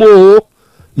ya semo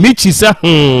Michi sa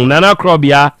nana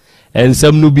krobia and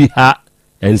some nubi ha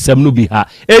and some nubi ha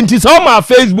and it's on my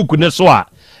Facebook neswa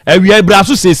and we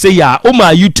braso say ya on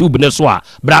my YouTube neswa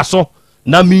braso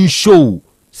na min show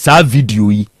sa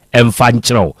video yi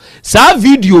emfanchro sa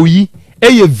video yi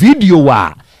eye video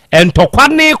wa and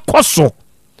tokwane koso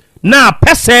na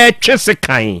pese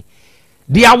twesekan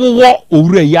dia wo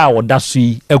owura ya odaso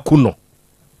yi ekuno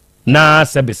na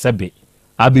sebe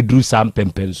abidru sam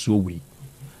pempenso we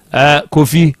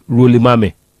Kofi role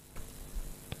mame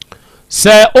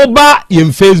se oba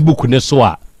in Facebook ne so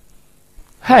a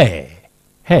hey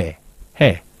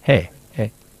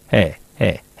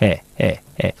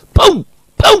pau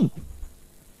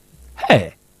hey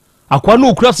akwa no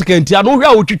okura sekenti ano hwa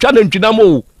otwitwa na ntwinam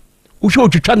o uhwe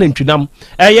otwitwa na ntwinam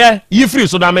eye yifri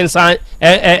so na mensan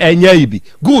enya ibi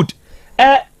good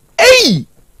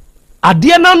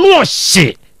ade na no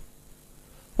hye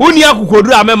Uni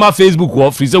akukoduro amema Facebook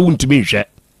wo free say wuntumi hwe.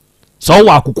 So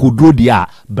wa akukoduro dia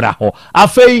bra ho.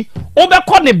 Afei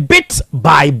obekọ ne bit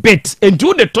by bit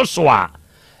enti de to so a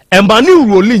emba ni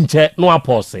roli nche no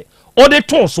apose. O de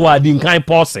to so a di nkan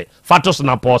pose, fatos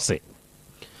na pose.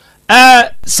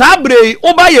 Sabre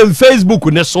oba ye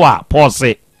Facebook ne so a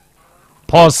pose.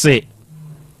 Pose.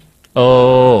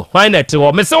 Oh, why not?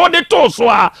 Me say o de to so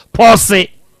a pose.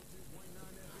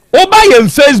 Oba ye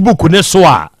Facebook ne so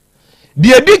a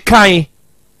de di kan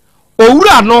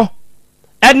owura no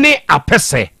ene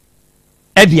apese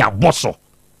e de aboso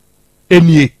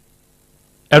enie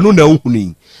eno na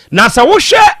ohuni na sa wo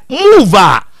hwe move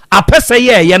a apese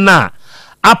ye na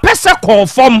apese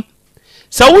confirm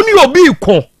sa woni obi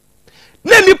ko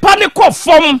na nipa ne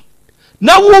confirm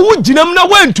na wo ginam na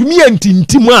wantumi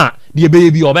antintim a de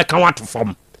be bi obeka wato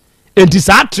form enti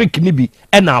sa trick ni bi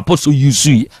e na aposo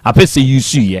yusu apese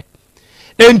yusu ye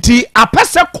enti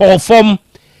apese confirm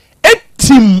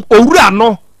etim owura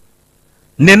no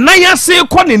ne nayase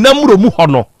ko ne namro mu ho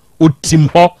no otim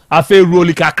ho afa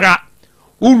roli kakra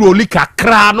u roli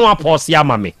kakra no apose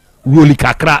amame roli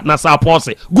kakra na sa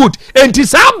apose good enti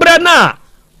sa bre na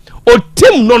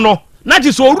otim no na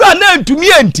ji so owura na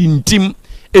antumi antintim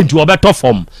enti obeto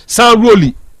form sa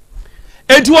roli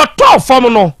enti wo to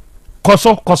form no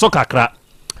koso kakra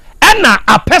ena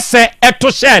apese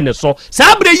eto share ne so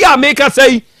sa bre yi ameka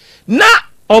sei na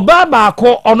obaba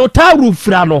ko ono taru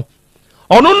fra no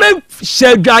ono na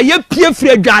hyegaye pie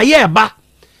fra dwaye ba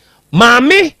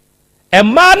maami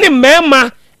emma ne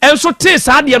mema enso te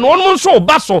sa de no ono nso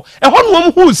ba so eho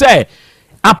no hu se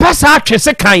apesa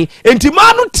atwese kan enti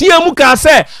ma no tie mu ka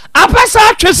se apesa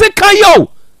atwese kan yo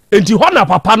enti ho na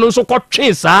papa no nso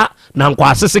kotwe sa na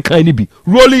nkwa asese kan ni bi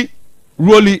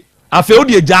roli afi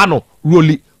odi gya no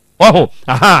roli oh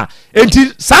aha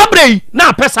enti sabre na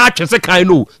apesa atwese kan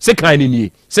no se kan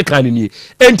ni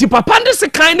enti papa de se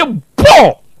kan ne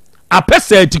bo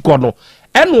apesa etiko no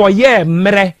eno ye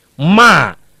mre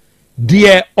ma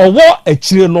de owo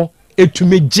akire no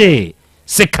etumi je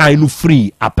se kan no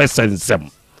free apesa nsem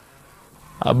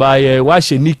abaye wa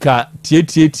shenika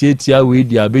tie we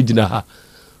di abegina ha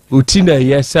otina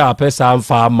ye se apesa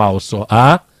amfa ma so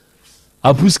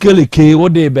apuskele ke wo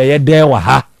de be ye de wa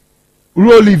ha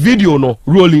roli video no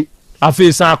roli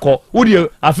afesa akọ wodi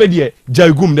afedie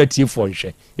jaigum na tie fo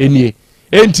nhwe enie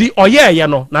enti oyeye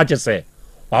no na chese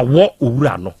wawo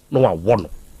owura no no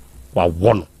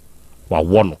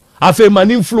wawo no afi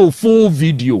manin flow full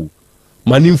video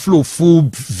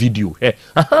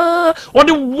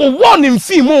wodi warning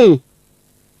film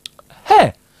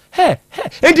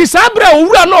enti sabra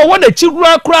owura no wo na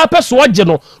chigura kura peso oje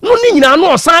no ni nyina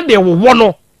no osan de wo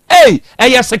no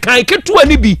eye sekan ketu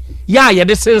ani bi ya ye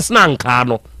de sense na nka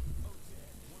no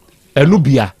enu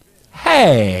bia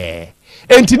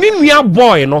enti ni nua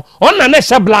boy no on na na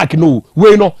sha black no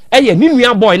we no eye ni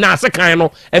nua boy na asekan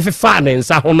no efefa ne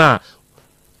nsa ho na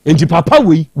enti papa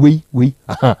we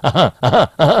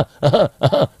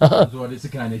so de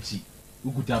sekan na chi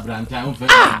ukuta brantan on fe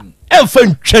enfa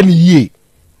ntwani ye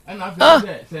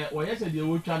se oye se de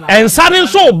wo twa na ensa ne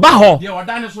so ba ho de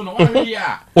odane so no wa hwe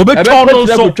ya obeto no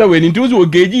so twa we ni nti wo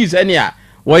geji se ne a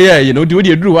wo ye no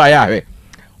de duru wa ya hwe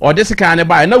ode sekan ne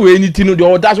ba na we ni ti no de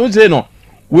oda so se no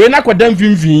we na kwadam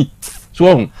finfin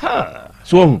so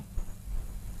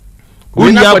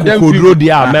we na kodro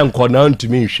dia amenko na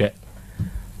ntumi hwe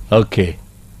okay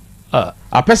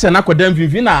apese na kwadam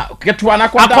finfin na ketwa na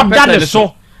kwadam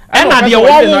so ena de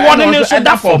wo ne so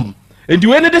da form enti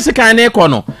we ne de sekan ne ko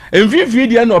no enfinfin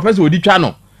dia na opese odi twa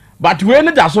no but we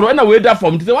ne da so na we da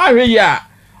form ti wa hwe ya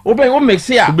obe wo mix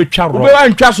ya obe wa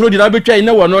ntwa so di na obe twa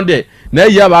ne wo no de na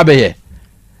yi aba be ye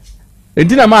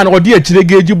enti na ma na odi akire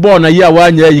geji ball na yi a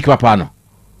wa nya yi papa no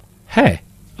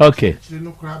okay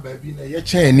no kra ba bi na ye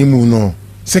che animu no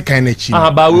sekan na chi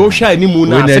ba we o hwa animu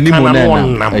na sekan na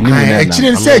wonam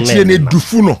akire se akire ne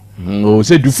dufu no o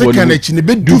se dufu sekan na chi ne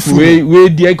be dufu we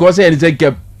die ko se ne se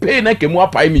ke pe na ke mu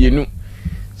apai mienu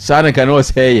sa na kan o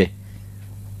se ye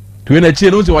tu na chi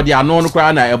no se wodi ano no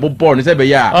kra na ebo ball ne se be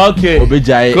ya okay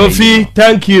obejai Kofi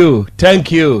thank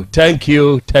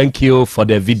you for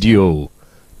the video.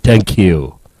 Thank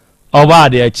you. Oba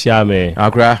de achiame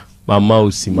akra mama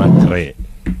usimakre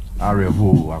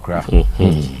arevo akra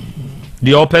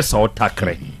the opesa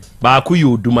otakre ba ko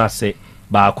yodumase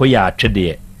ba ko ya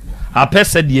atwede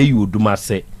apesa de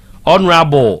yodumase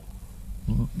honorable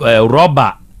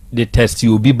Robert the test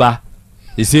you biba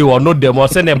they say we no dem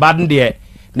say ne ba de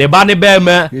ne ba ne be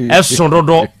ma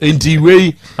esododo enti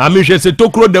wei amehwe se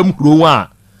tokro dem kuro a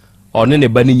one ne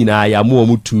ba ni nyina ya mo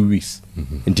 2 weeks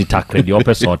enti takre the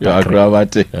opesa otakre akra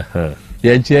bate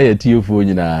ye nche ye tiefo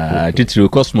nyina titiro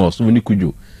cosmos woni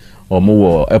kujo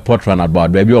omo airport run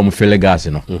about baby omo fele gas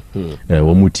no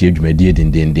omo tie dwumadi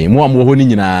dindindin mo am wo ho ni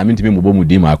nyina mentimi mo bo mu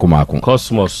di maako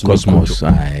Cosmos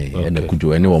ai na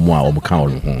kujo ene omo a omo kan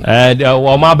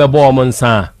ho omo abebo omo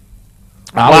nsa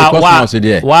Cosmos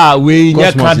de wa we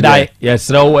nya kadai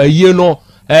yesrew aye no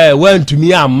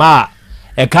wantumi ama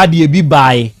e kade bi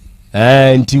bai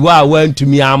nti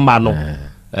wantumi ama no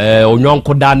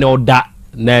onyonko da ne oda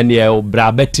na ne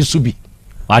bra beti subi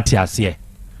wati ase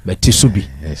beti subi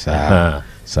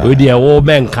we de wo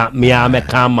menka mia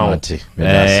meka ma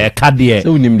kade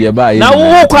so nim de ba na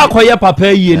wo kwa koye papa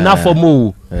yi na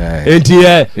fomo enti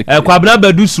kwabna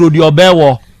badu suro de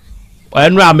obewo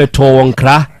enu ameto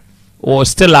wonkra o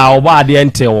still a oba de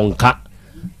ente wonka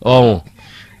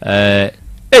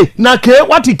na ke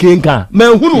wati kenka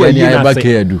menhunu ayi na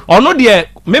se ono de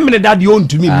memene dade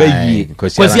ontumi mayi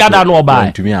kwasi ada no oba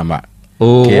ontumi ama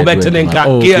obetene nka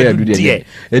ke adu de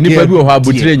enipa bi wo ha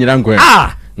butire nyina nkwan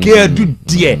ke adu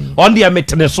de on de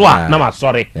metene so a na ma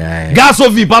sorry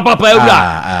gasovi papa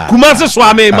ewura kumase so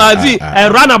ame mazi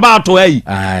run about ayi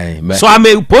so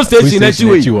ame post station na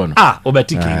chiwe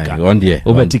obetikinka on de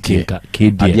obetikinka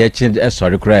ke de ade chi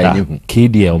sorry kra enyi hu ke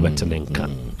de obetene nka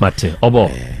mate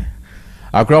obo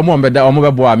akra mo mbeda omo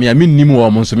bebo a me nim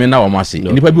wo mo nso me na wo mase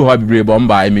nipa bi ho bibre bo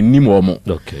mba me nim wo mo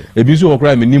ebi so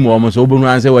okra me nim wo mo so obonu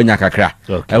anse wanya kakra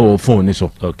e wo phone ni so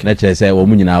na che se wo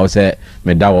mu nyina wo se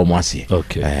me da wo mo ase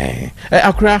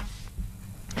akra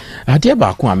ade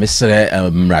ba ko a mesere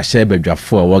mrahye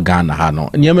badwafo wo Ghana ha no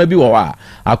niam bi wo a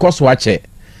akoso ache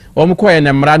wo mo koye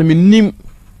ne mra no me nim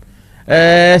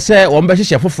se wo mbe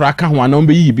hye foforo aka ho ana wo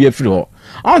mbe yi bi afiri ho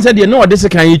on said no de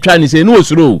sekan yi twa ni se no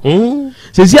osuro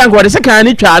se si anko de sekan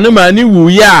ni twa no ma ni wu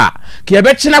ya ke e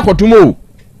be china kotomo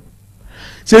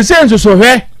se se nso so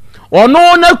hwe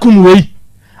ono na kumwei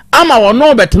ama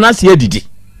ono betena se adidi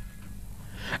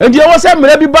endi e wo se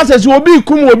mra bi ba se so obi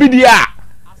kum obi di a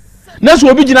na so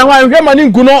obi gina ho anhwe ma ni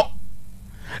nkuno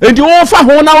endi wo fa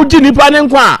ho na uji nipa ne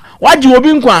nkwa waji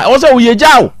obi nkwa wo se wo ye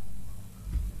jawo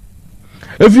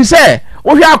efi se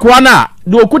wo hwe akoa na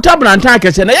de okuta brantan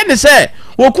kese na ye de se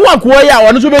woku akoa ya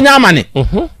wono so benya amane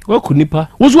woku nipa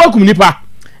wozu wakum nipa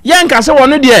ye nka se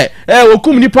wono de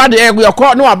wokum nipa de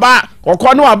yekọ no aba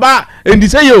kokọ no aba endi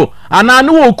se yo ana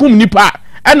no wokum nipa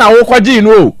e na wo kwaji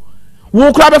no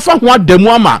wo kura be fa ho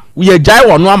adamu ama ye jai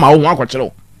wono ama wo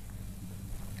akọkere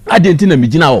adenti na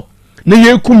migina wo na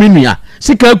ye kum nua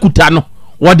sika kuta no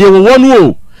wo de wo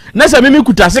no na se mimi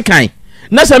kuta sekan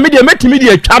na se me de metimi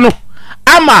de atwa no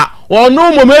ama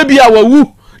ono moma bia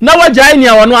wawu na wajai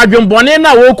nia wono adwembone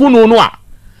na woku no no a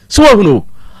so wohunu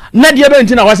na de be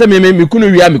ntina wase me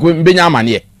kunu wi a me benya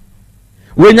amane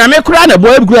we nyame kura na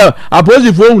boy kura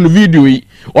aposifo hunu video yi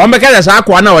o meka sa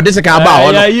akwa na ode seka ba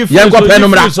ono ye nko pe no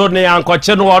mra so ne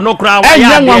ankoche no ono kura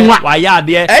wa ya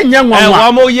de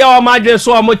wa mo ye o madwe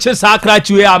so o mo che sa akra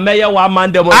chiwe ameye wa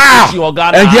mande mo chi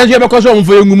ogana enje be ko so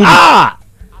mfo engumu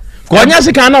ko nya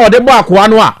seka na ode bo akwa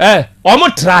no a omo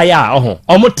traya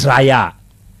omo traya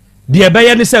de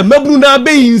beye ni se mabru na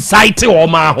be insight o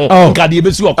ma ho ka de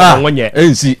be si okwa wonye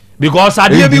ensi because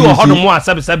ade bi wo hono mo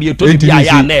asabe e to de bi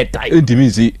aya na etai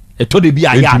entimisi e to de bi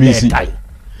aya na etai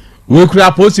we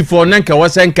kura posi for nanka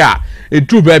wosenka e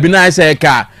true baby na say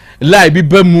ka lie bi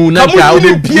bamu nanka o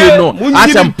de pie no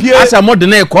asa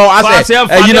modern ko asa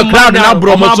yi no crowd na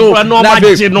bromo so na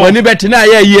be woni betina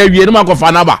ya yi awie no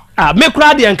makofa na ba me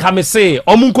kura de nka me se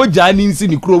omunko ja ni nsi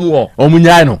ni krom wo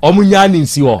omunya no omunya ni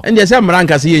nsi wo ende se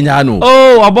mranka se ye nya no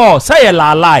abo say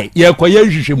la lie ye koye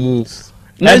hwehwemu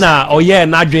na oye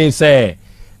na dwen se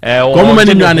komo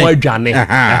mani nwane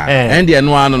ende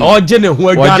no ano oje ne ho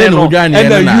adwane no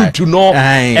na YouTube no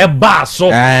e ba so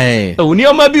oni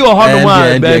o ma bi wo hono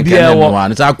ma ba bi e wo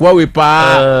no sa kwa we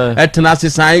pa etena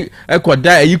sesan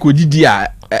ekoda eyikodidi a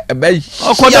be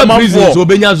okoda prison so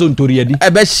benya zontoriadi e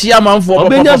be hia manfo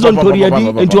obenya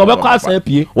zontoriadi enti obekwa asa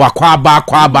pie wakwa ba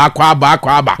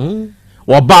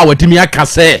wo ba watimi aka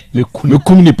se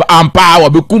mekum ni ampa wo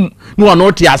bekum no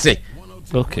ono ti ase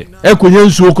okay ekonye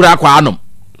nsuo kura kwa anom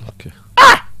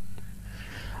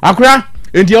akura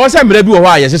enti o se mra bi wo ho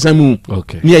a yesesa mu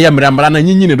ni ye mra na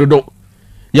nyinyine dodo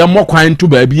ye mokwan to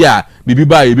ba bi a bibi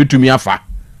ba ye betumi afa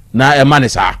na e mane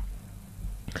sa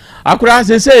akura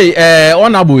se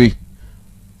ona boy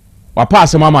wa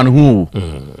pass mama no hu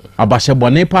abahye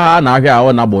bone pa na ahwe a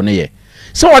ona bone ye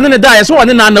se wone ne da ye se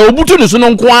wone na obutu ne so no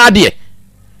nko ade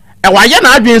e wa ye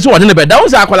na adwen se wone ne beda wo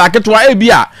se akwala ketwa e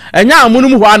bi a enya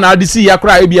amunum ho na ade si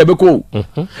yakura e bi a beko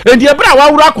enti e bra wa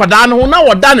wura akwada no na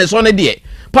woda ne so ne de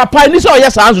papa ni so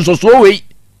ye sa anso so we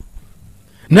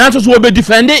na so be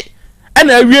defend e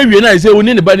na awie na se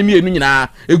oni ne ba ne mienu nyina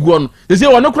egu ono se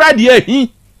wone kura de ahi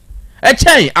e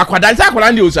chen akwada se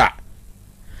akwala ndi osa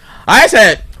I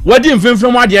said what didn't film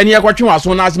from what the any watching was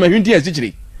on as my hunting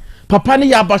as papa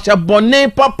ni ya basha bonne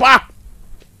papa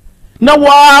na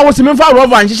wa was me fa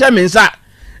rover and shisha me nsa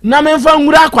na me fa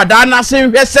nwura kwada na se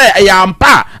hwe se ya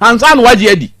mpa ansa na waje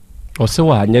adi o se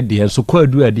wa anya de enso kwa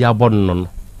adu adi abon no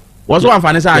waso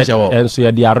amfani sa anhye wo enso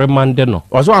ye de aremande no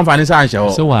waso amfani sa anhye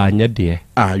wo se wa anya de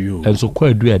ayo enso kwa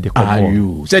adu adi ko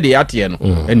ayo se de yatie no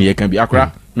ene ye kan bi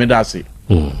akra me da se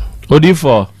odi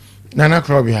for nana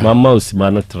krobia mama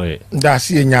osima no 3 da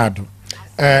se enyado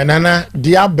nana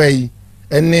dia bai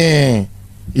ene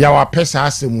ya wa pesa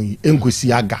asemu yi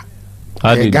enkosi aga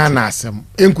Ghana asem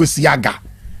enkosi aga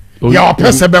ya wa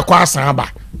pesa be kwa asan aba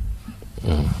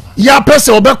ya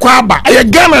pesa obekọ aba ye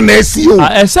Ghana na esi o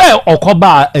ese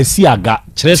okoba asi aga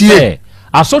kire se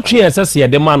asotwe ese se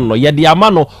de man no ye de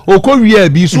ama no okowie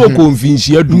abi so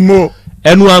okonfinhia adu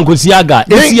enu ankosi aga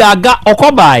esi aga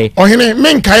okobae ohene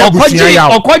menka ya busia ya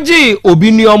okoji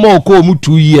obi ni omo okomu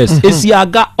 2 years esi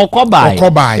aga okobae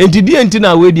enti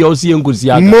na we de osi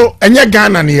enkosi aga mo enye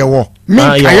Ghana na ye wo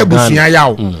menka ya busia ya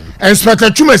o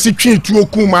inspector Chuma si twi tu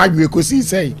okuma adwe kosi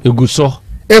sei eguso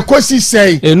ekosi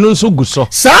sei enu nso guso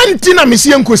santi na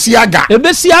mesi enkosi aga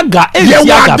ebesi aga esi aga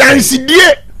ye wa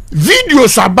dansidie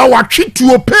videos aba wa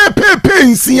twituo pepepe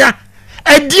nsia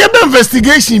edie be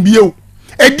investigation bio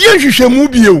edie hwehwemu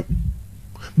bio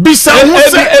bisa ho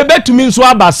se ebetumi nso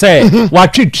aba se wa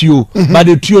twituo but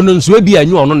the tuo no nso ebi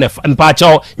anyu ono ne mpa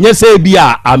chawo nye se ebi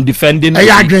a am defending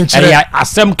eya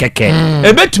asem keke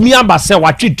ebetumi aba se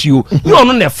wa twituo nye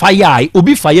ono ne fire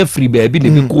obi fire free baby ne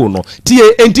bi ko no tie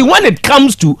enti when it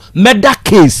comes to murder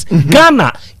case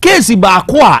Ghana case ba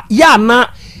ko a ya na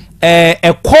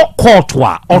court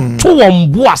wa oto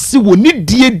won ase wo ni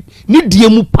die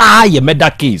mu pa ye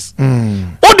murder case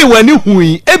o de wani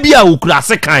hui ebi a okura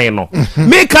se kan no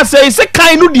me ka se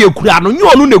kan no de okura no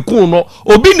nyo no ne kun no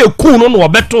obi ne kun no no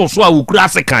obeto so a okura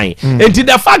se kan enti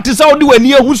the fact is o de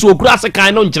wani ehu so okura se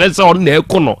kan no nkire se o na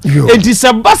eko no enti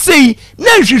se basei na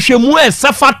hwehwemu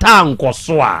esafata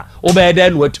ankoso a obede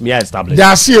no atumi establish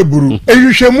da se eburu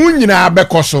ehwehwemu nyina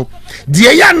abekoso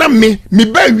de ya na me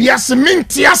ba wiase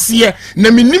menti ase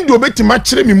na minim de obetima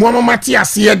kire mi mu amamate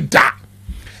ase da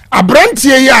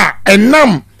abrantie ya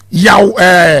enam ya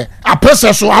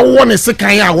apese so awo ne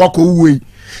sekan ya wako wuwe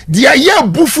dia ya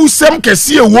bufu sem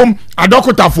kese ewom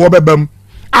adokotafo bebam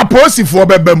aposifo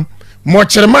bebam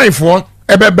mochiremaifo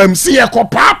ebebam si ye ko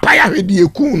papa ya hwedi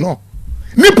eku no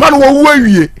nipa no wo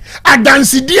awie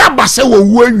adansi dia base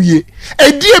wo awie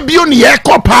edie bio ne ye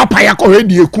ko papa ya ko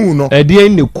hwedi eku no edie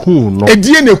ne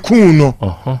ku no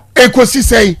ekosi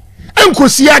sei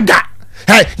enkosi aga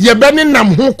ye beni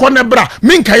nam ho kone bra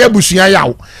minka ya busua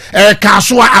yawo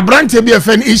kaso abrante bi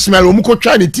efen Ismail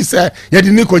omukotwa ne ti se ye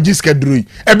de niko jiska drui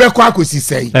ebe kwa akosi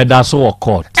sei da so wo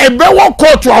court ebe wo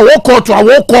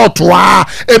court a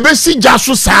ebe si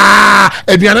jaso saa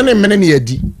aduane ne mene ne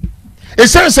yadi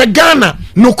esense Ghana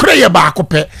no kre ye ba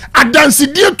akopɛ adansi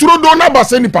die turo do na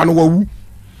basa nipa no wawu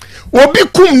obi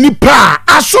kum nipa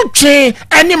asotwe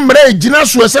eni mra gina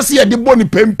so esese ye de boni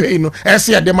pempei no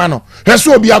ese ye de ma no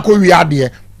hwese obi akɔwi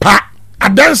ade pa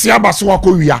adansi abase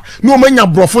wakɔwia no manya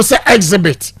brofo se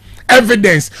exhibit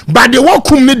evidence but the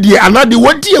wakum ne die anade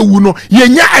wadi ewu no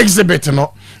yenya exhibit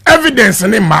no evidence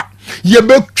ne ma ye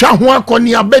betwa ho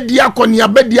akoni abedi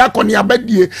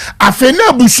afe na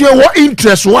abusue wo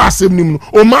interest wo asem nim no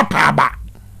o ma pa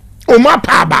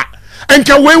ba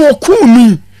enka we wo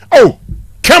kumi oh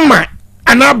kama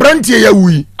ana brantie ya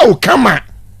wi oh kama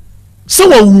se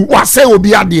wo wa se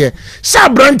obi ade se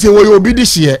brantie wo yo obi di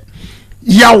hye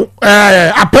ya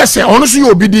apese ono so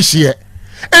yo obi di hye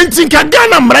enti ka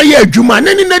Ghana mra ya adwuma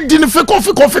neni na di ne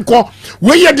feko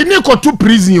we ye de ne ko to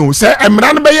prison o se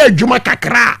emra no be ya adwuma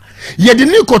kakra ye de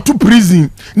ne ko to prison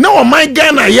na o man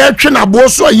Ghana ye twe na bo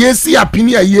so ye si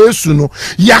apini ya Yesu no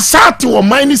ya sate o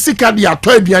man ni sika de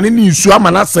ato aduane ni nsu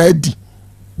amana sa adi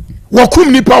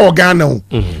wakum nipa o Ghana o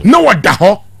na wada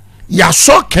ho ya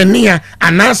so kenia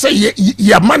anase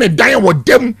ya mane dan wo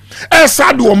dem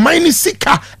esa de o man ni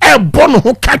sika e bono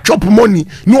ho catch up money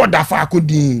no wada fa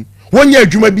akodin wonya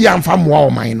adwuma bi amfa moa o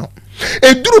man no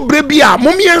eduru bre bi a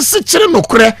momyense kire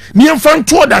nokre ne yemfa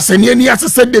nto da sane ani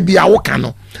asese de bi a woka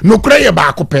no nokre ye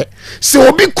ba akopɛ se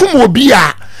obi kum obi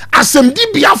a asem di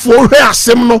bi afo hwe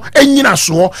asem no enyina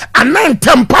so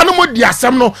anantempa no modi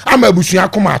asem no ama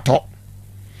abusua koma atɔ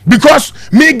because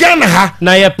me Ghana ha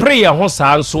na ye pray ho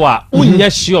saa nso a unya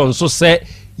hye nso se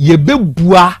ye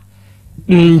bebua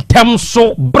ntem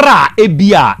so bra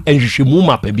ebia enhwehwemu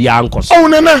mapa bia ankoso oh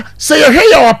nana se ye hwe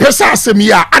ya opesa asem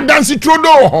ya adansi trodo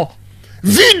ho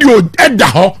video eda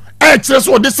ho kyerɛ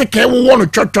so de sika wo no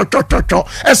twotwotwotwo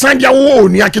esandia wo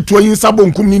oni aketo yin sabo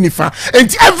nkum ni nifa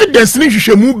enti evidence ni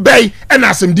hwehwemu bai na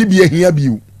asem di bia hia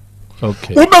biu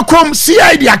okay ubekom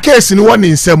CID a case ni woni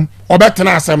nsem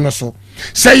obetena asem no so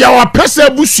se ya wa pesa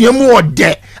busua mu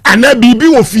ode ana bibi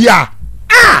wo fi a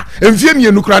emfie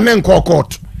mienu kra ne nko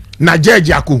court na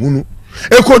judge akohunu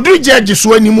ekodu judge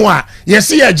so animu a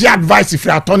yesi ye gi advice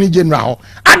free attorney general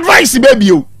advice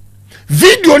baby o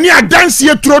video ni adanse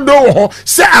etrodo ho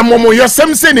se amomo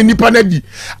yosem se ne nipa na di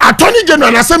attorney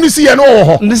general na sem si ye no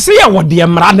ho ne se ye wo de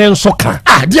mra ne nso ka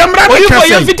de mra ne ka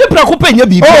se fiti prako panya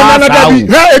bibi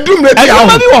na edum re bia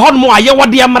ho bi wo ho no aye wo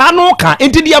de mra no ka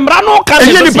enti de mra no ka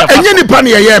enye nipa ne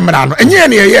ye mra no enye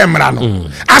ne ye mra no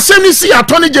asem ni si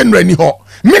attorney general ni ho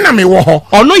mina me wo ho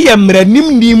ono ye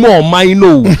mranim ni mo man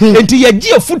no enti ye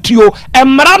gi afutuo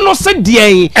emra no se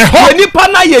de nipa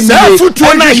na ye ni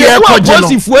afutuo na ye koje no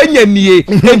bosifu anya nie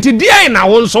enti de na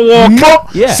wo nso wo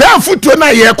se afutuo na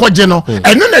ye koje no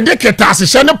eno na de keta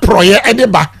asehye ne proye ede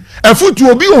ba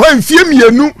afutuo bi ho mfie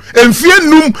mienu mfie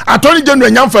num atoni genu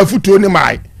anyamfa afutuo ni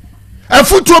mai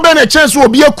afutuo be na chance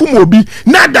obi akum obi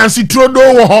na dansi trodo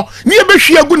wo ho ne ye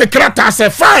behwe agu ne krata se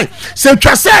fine se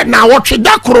twase na wo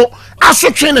twedakoro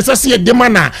asotwe ne sese de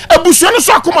mana abusuo no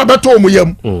so akoma beto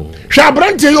omuyam hwa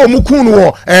brante ye omukun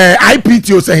wo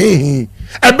IPTO se hehe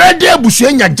ebede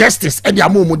abusuo nya justice e de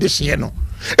amomu de hye no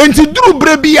enti duru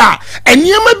brebi a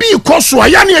eniema bi koso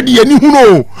aya ne de yani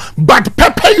huno but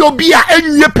pepe yo bi a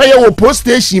enwie peye wo post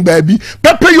station baabi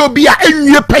pepe yo bi a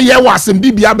enwie peye wo asem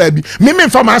bibia baabi me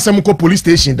mfa ma asem ko police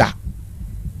station da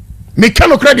me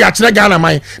kano credit a kire Ghana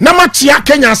man na ma chia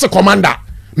Kenya se commander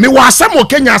me wasam o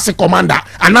Kenya se commander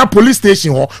ana police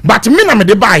station ho but me na me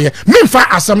de baaye me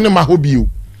mfa asem ne ma ho biu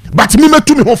but me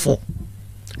metu me ho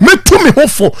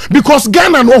fo because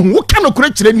Ghana no wo kano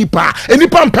kure kire nipa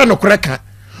enipa mpa no kure ka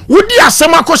wodi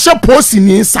asem akoshe police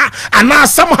ni nsa ana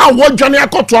asem ha wo dwane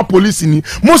akoto police ni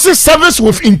mo se service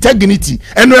with integrity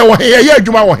eno e wo he ye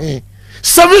adwuma wo he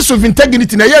service with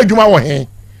integrity na ye adwuma wo he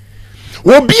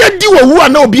obi adi wo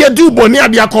na obi adi uboni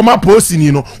ade akoma police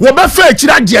ni no wo be fa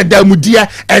akira de adamudie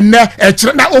enne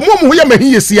ekire na omomu ye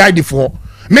mahiye CID fo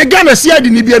me Ghana CID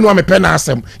ni bi enu amepe na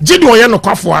asem gidi wo ye no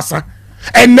kwafo asa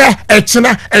enne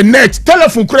ekina enne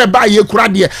telephone kura ba ye kura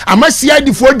de ama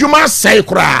CID fo adwuma sai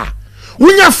kura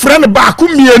unya friend ba ku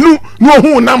mienu no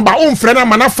hu number on friend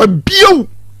amana fa bio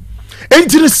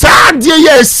entiri saadie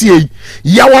ye asie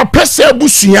ya wa pese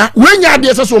abusua wenya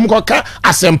ade sese omkoka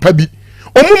asempa bi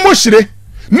omumo hire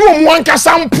no omu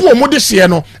ankasa mpo omu de hye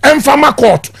no emfama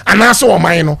court anase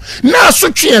oman no na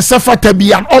asotwe sefata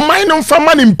bia oman no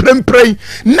mfama ne mprempren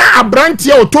na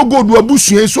abrantie otogodu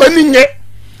abusua so aninye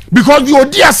because the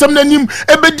odi asem nanim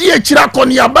ebedi akira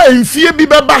koni aba mfie bi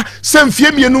beba se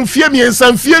mfie mienu mfie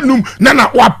miensa mfie num na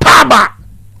wapaba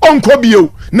onko bio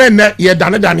na ye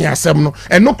dane asem no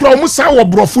eno kra omusa wo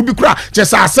brofo bi kra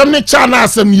chesa asem ne cha na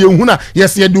asem ye huna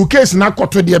yes ye do case na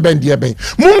koto de ben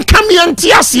munkam ye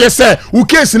ntia se se u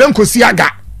case na nkosi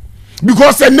aga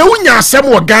because na unya asem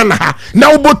wo Ghana ha na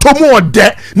ubotomu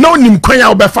ode na onim kwan a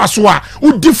obefa so a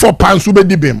udi for panso be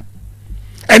dibem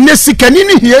ene sikani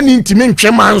ni hiani ntimi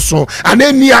ntwema nso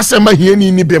ana ni asema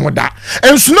hiani ni bemoda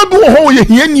enso na bi wo ho ye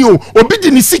hiani o obi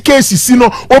di ni sika esisi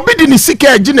no obi di ni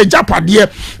sika agi na japade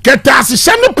keta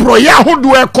asehye ne proya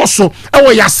hodo ekoso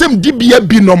ewo yasem dibia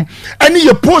binom ene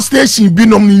ye post station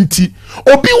binom nti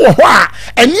obi wo ho a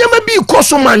eniema bi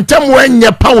koso mantem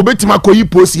enye pa obetima koyi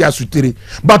post ya sutere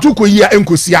batu koyi ya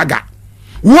enkosi aga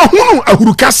wo hunu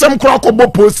ahurukasem kro akobo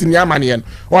post ni amane en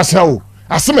wasawo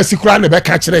asema sikura ne be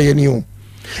ka kire ye ni o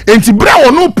enti bra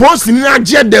wono post ni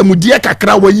agye damudie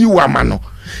kakra wayi wa ma no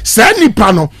sa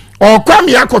nipa no okwa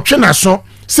me akotwe na so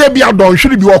se bia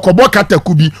donhwere bi okobo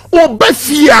kataku bi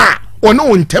obafia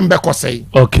ono ontembe kosei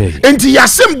okay enti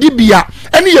yasem dibia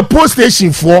ene ye post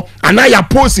station fo ana ya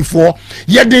post fo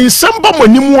ye de nsamba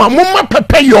monimu a momma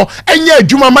pepeyo enye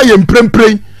adwuma ma ye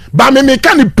mprempren ba me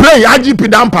ka ni pray agp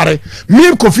dampare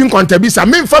mi kofin kontabisa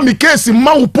me mfa mi case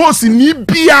ma wo post ni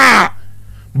bia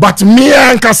but me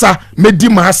ankasa medi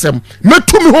mahasem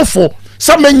metumi hofo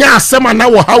sa menya asema na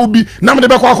wo hawbi na me de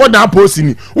bekwa akoda post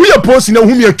ni wo ye post na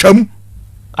humi atwam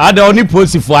ada oni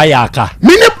post fo ayaka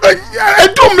mini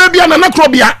edum na bia na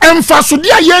krobia emfa so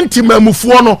dia ye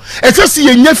ntimamufuo no esesi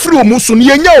ye nya firi omuso ne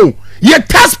ye nya o ye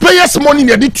taxpayers money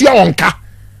ne de tua wonka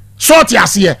short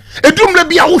yase edum na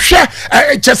bia wo hwe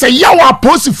chese yawa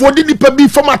post fo de nipa bi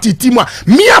format team a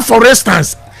me for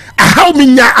instance how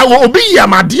minya obi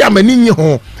yamade amani nyi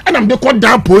ho ana mde ko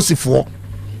down posifo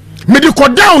me de ko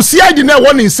down CID na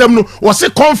won nsem no wo se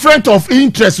conflict of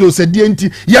interest o se die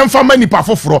nti yemfa mani pa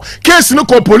foforo case no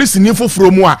ko police ni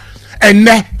foforo mu a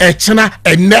enne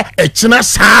echina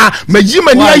saa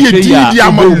mayimani aye didi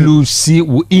ama lucy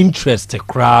wo interest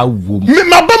kra wo me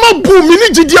mabama bu mi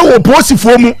ni gidi wo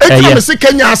posifo mu etia me se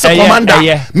Kenya as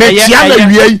commander me tia na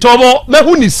wiei tobo me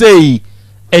hu ni say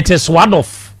it is one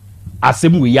of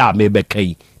asem we ya me be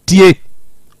kai tie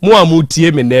mo amu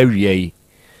tie me na wiei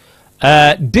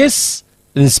this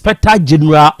Inspector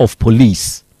General of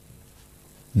Police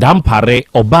Dampare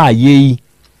oba ye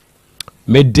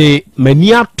me de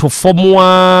mania to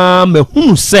formwa me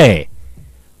hunu se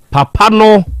papa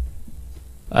no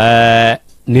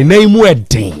ni naimu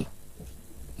eden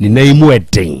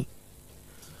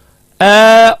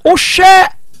o hwe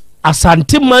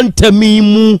Asante Mantami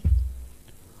mu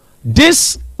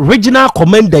this regional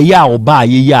commander ya oba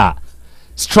ye ya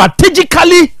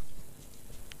strategically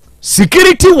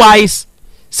security wise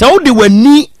so de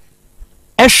wani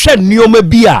ehwe nioma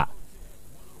bi a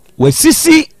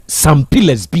wasisi some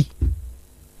pillars bi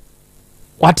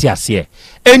what ya say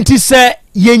enti se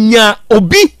yenya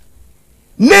obi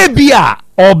na bi a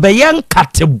obeyan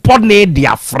katebone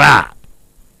diafra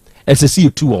esesi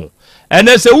etu won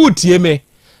ene se wutie me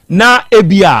na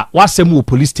ebi a wasem wo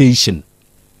police station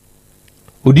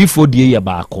odifo die ye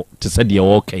baako te se de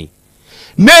wo kan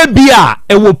na bi a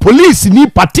ewo police ni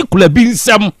particular bi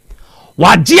nsem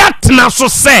waje atena so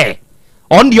se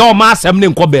on the o ma asem ne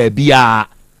nko ba bia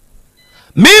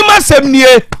me ma sem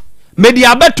nie me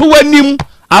dia beto wanim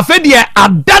afede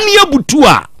adane abutu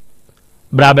a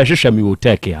bra be hwehwe mi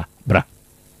OTECH ya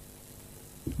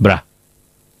bra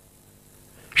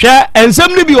hwe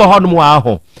ensem ne bi wo hodom wa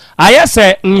ho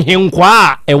ayese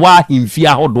nhenkwa a ewa himfi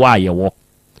ahodo a yewo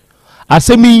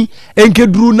asemi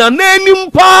enkeduru na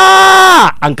nanim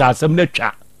pa anka asem na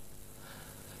twa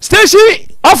station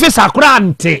officer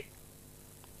kurante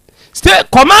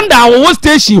commander wo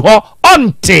station ho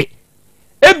onte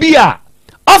ebia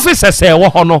officer se wo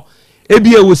ho no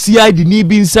ebia wo CID ni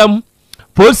bi nsam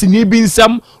police ni bi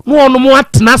nsam no ono mo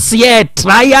atena se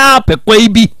traya pekwa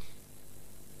bi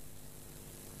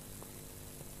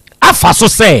afa so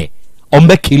se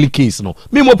ombe kill case no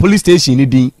me mo police station ni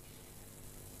din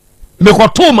me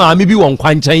koto ma me bi won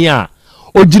kwanchan a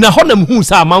ogina ho nam hu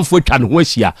sa amanfo twa ne ho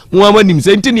ahia mo amanim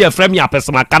se ntini e frame ya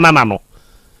pesema kanana no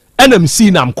enam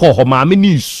si nam ko ho ma me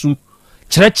ni su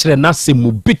kire na se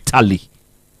mu bitally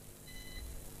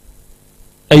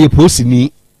eye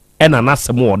posini ena na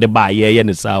se mo de ba ye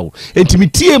ne sawo entimi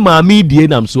tie ma me die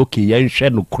nam so okay ye nhwe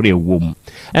no kure wom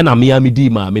ena me ya me di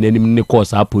ma me nanim ne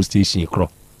course a post station kro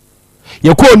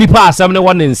ye ko nipa asem ne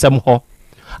won nsem ho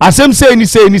asem say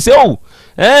ni oh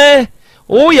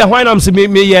oh ya hwan am se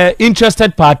me ye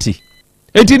interested party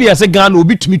entini ya se Ghana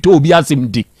obi tumi to obi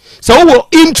asem di so wo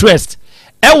interest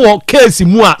wo case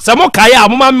mu a se mo kai a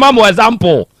mo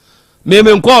example me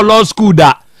nko law school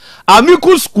da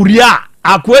amicus curia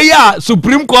akoya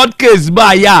Supreme Court case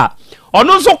ba ya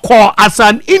ono so call as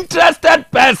an interested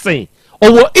person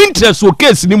owo interest wo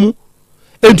case ni mu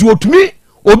enti otumi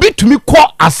obi tumi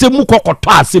call asem mu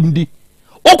kokoto asem di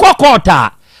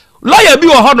okokota lawyer bi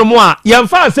wo hono mu a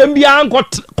yemfa asem bi anko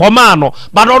koma no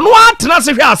but ono atena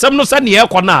se hwe asem no se ne ye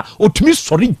na otumi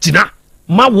sori gina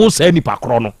ma wo se ni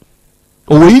pakro no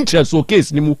owo interest wo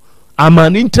case ni mu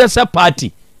aman interested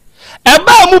party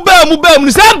eba mu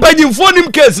ni se mpanyimfo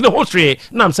nim case ne ho hwe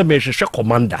na am se me hwehwe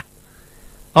commander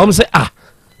am se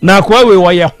na kwa we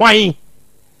wo ye hwan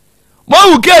mo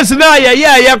wu case na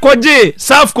ye koje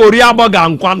South Korea boga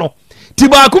nkwa no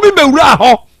tiba ku bi bewura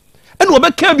ho ene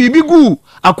obeka bibi gu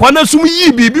akwana sum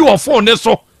yi bibi wo phone ne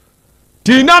so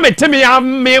ti na meteme ya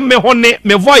me hone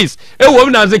me voice wo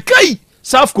na ze kai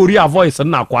South Korea voice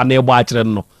na akwana ebo a kire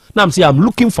no na am say I'm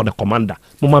looking for the commander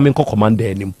mo ma me nko commander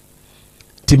enim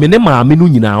ti me ne ma me no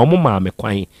nyina o mo ma me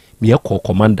kwan me ye ko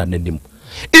commander nenim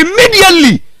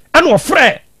immediately and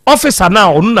ofre officer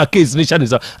now onu na case ni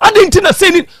chaniza adinti na say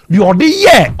ni the ode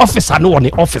ye officer no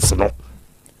woni office no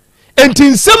enti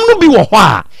nsem no bi wo ho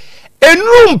a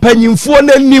enru mpanyimfo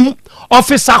nanim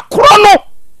officer kro no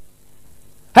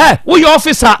wo ye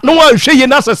officer no wa hwe ye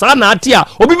na sesa na ate a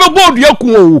obi be board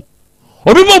yakun o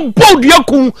obi be board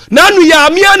yakun na anu ya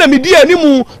amia na medi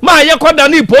animu ma ye koda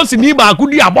ni post ni ba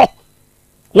akudi abo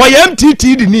wo ye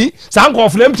MTT di ni sanko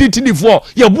of MTT di fo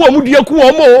ye bu mu di yakun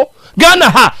o mo Ghana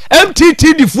ha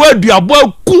MTT di fo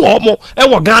aduabo ku o mo e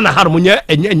wo Ghana ha mo nya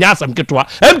asam ketwa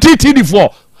MTT di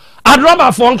fo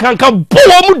adroba fo nkanka bu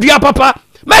o mu dua papa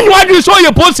menu adu so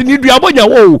ye post ni dua bonya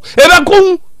wo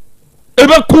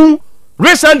ebekun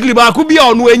recently ba ku bia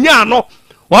onu enya no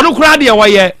wonu kura de wo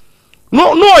ye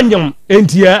no onyam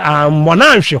entia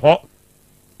mona nhwe ho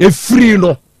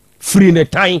free ne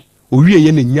tan owie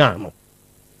ye ne nya no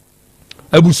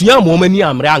abusuya mo mani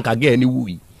amre anka ga ni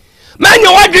wuyi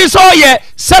manya wadwe so ye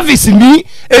service ni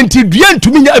enti dua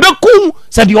ntumi nya ebekum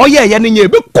se de oye ye ne nya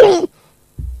ebekum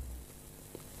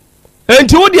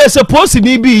enti wo de suppose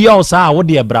ni bi ye o sa wo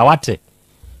de bra wate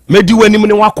medi wanim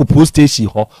ne wako post station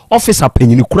ho officer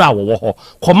panyini kura wo ho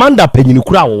commander panyini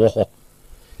kura wo ho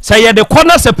se ye de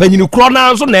corner se panyini kura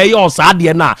na so na ye o sa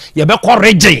de na ye be ko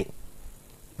region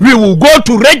we will go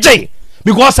to region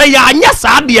because say ya anya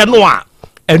sa de no a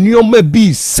enuoma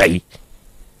bi sei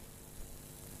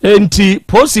enti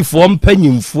posifo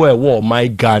mpanyimfo e wo my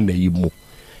Ghana yimu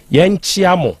ye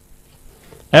nchia mo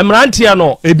emrantia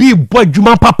no ebi bo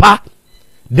adwuma papa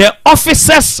the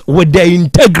officers with the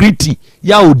integrity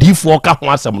ya odifo ka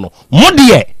ho asem no mo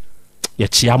de ye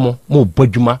chia mo bo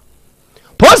adwuma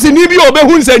posi ni bi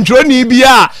obehu nsentro ni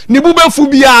bia ni bu befu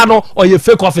bia no oye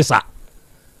fake officer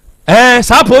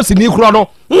sa posi ni kro no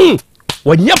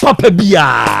wonye papa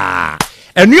bia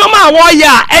enuoma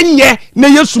awoya enye na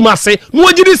yesumase no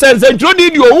ogiri sensentro ni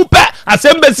di ohu pe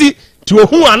asembesi ti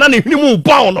ohu ana ne hwinimu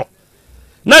bon no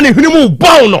na ne hwinimu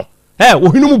bon no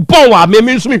ohwinimu bon wa me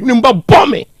nso me hwinimu ba bon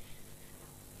me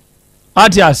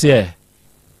ati ase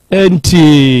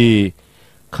enti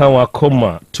kan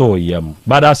wakoma to yam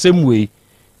but asemwe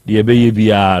de ebeye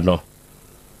bia no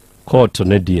court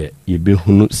ne de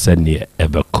yebehunu sene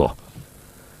ebeko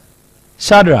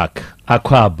Shadrach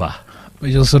Akwaba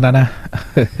Just nana.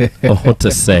 What to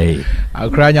say?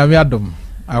 I'll cry Yamiadum.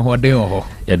 I want to ho.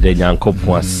 Ya de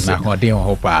nyankopon ase. Na ho den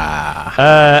ho pa.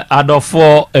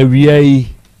 Adofo awie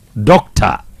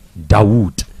Dr.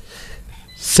 Dawood.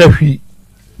 Sehi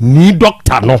ni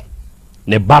doctor no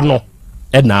ne ba no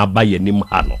e na aba yanim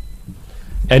ha no.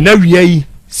 Na wie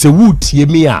se wutie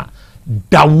me a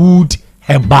Dawood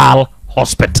Herbal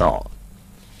Hospital.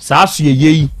 Sa so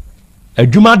ye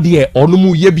adwuma de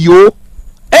onumu ye bio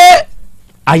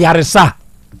ayaresa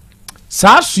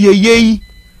sa suye yi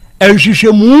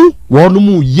enhwehwemu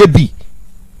wonumu yebi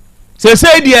se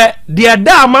de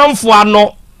da manfo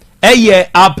ano eye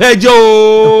apejo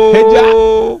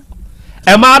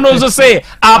ema no so say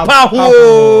apaho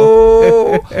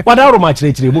wadaro ma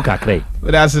chire mu kakrai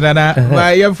that's nana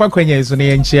ma yemfa kwanya so ne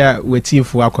yenchia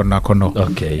wetifu akono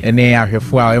okay ene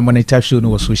ahwefo a monitor show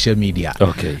no social media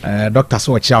okay doctor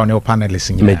so chia ne panelist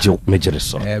nyina mejere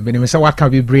so benim se waka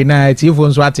bibre na tifu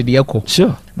nso atede ekọ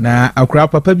sure na akura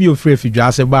papa bi ofre fidwa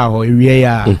ase ba ho ewie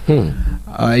ya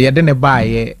yede ne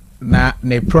baaye na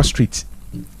ne prostrate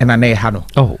ena na ha no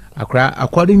akura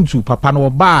according to papa no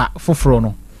ba foforo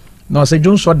no no se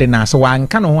jonso de na se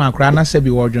wanka no ho akura na se bi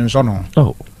wo jonso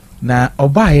no na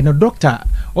obaye no doctor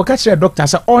o ka kire doctor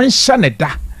se on hye ne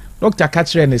da doctor ka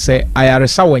kire ne se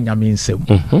ayaresa wanyame nsem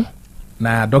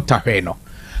na doctor hwe no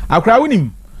akura wonim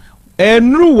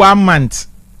enru 1 month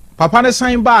papa ne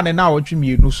sign ba ne na otwemi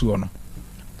enu suo no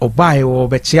obaye wo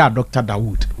be chia Dr.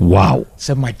 Dawood wow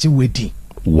se maji wedi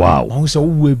wow won se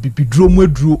wo bibiduro mu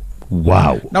aduro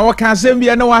wow na wo kan se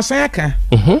bia na wasan aka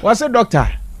wo se doctor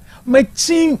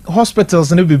machi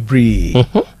hospitals ne bebre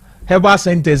Herbal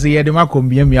centers ye de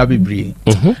makombia mi abebre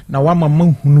na wa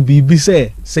mama hunu bibi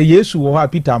se Yesu wo ha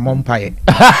Peter Mompaye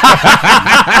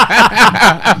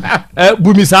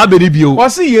bumi sa beri bio wo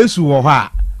se Yesu wo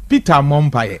ha Peter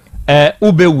Mompaye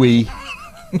ubewei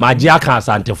maji aka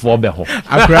asantefo be ho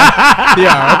akra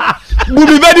yeah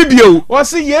bumi bedi bio wo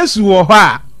se Yesu wo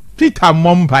ha Peter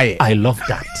Mompaye I love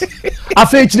that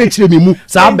afa chire mi mu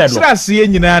sa be no sira se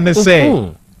nyina ne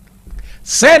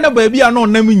se na ba bia no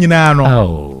nam nyina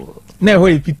no na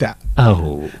ho Peter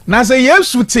na se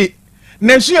Yesu ti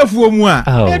na suafuo mu a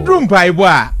edrum paibo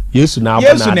a Yesu na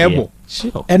ebo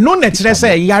eno na kire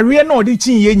se yare na odi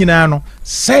tin ye nyina no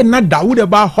se na Dawood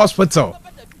ba hospital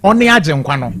oni age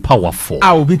nkwa no powerful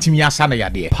obetimi asa na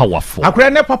yade powerful akura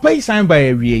ne papa yi san ba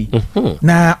awie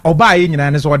na oba ye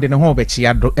nyina ne so ode ne ho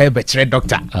obechia be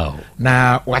doctor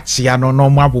na wachia no no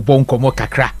mo abobo nkomo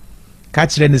kakra ka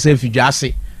kire ne se fidwa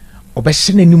ase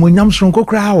obehye nanim onyam sonko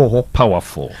kra wo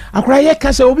powerful akura ye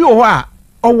ka se obi wo ho a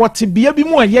owote bia bi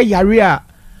mu ye yare a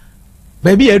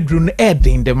ba bi adru no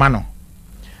edin de ma no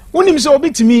wonim se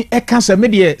obetimi e ka se me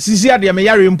de sisi ade me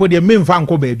yare mpo de memfa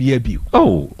nko ba bia bi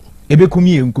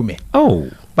ebekumi enkume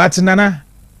but nana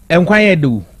enkwan ye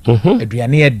do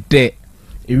aduane ye de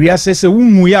ewia se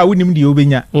wunhu ya wonim de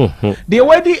obenya de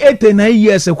wadi 89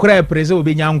 years kura prese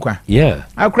obenya nkwa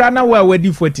akura na wa wadi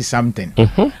 40 something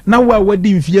na wa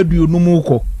wadi mfie aduonum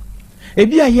uko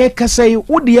ebia ye kasai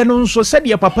wode no nso se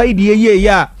de papa yi de ye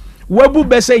ya wabu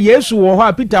bese Yesu wo ho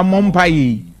a Peter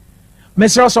Mompaye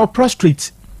mesra so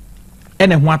prostrate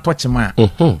ene ho atochema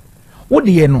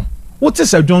wode no wote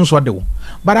se Johnso de wo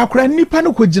barakura nipa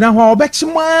no kogina ho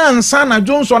obechima ansa na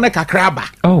Johnso ne kakra ba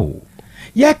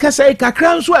ye kasa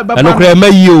kakra nso e baba no kra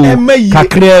emayi o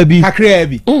kakra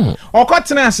bi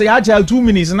okotena se agile 2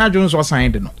 minutes na dwon so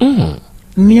sign de no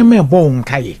niam e bo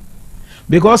nkaye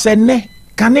because enne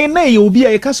kane na ye obi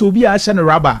a ye kasa obi a hye no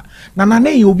rubber na na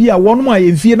ye obi a wonum a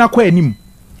ye mfie na kwa anim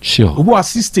sure obi a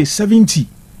 60 70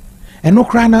 eno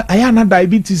kra na aya na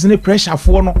diabetes ne pressure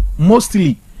fo no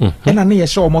mostly ena na ye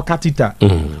hye omo catheter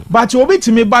but obi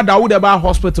timi bada wo de ba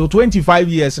hospital 25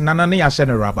 years na na ye hye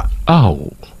no rubber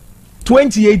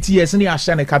 28 years ni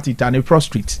ahye ne catheter ne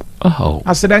prostrate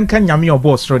asedan kan nyame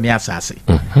obo soro ne asase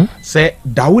say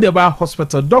Dawood Eba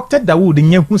Hospital Dr. Dawood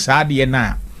nyehu saade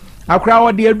na akra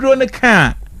wo de aduro ne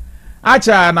ka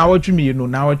acha na wotwumi no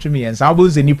na wotwumi en sa obo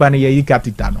ze nipa ne ye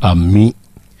catheter no ami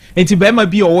enti be ma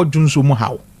bi owo dwunso mu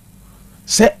hawo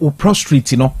say o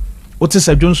prostrate no o te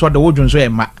se dwunso de wo dwunso e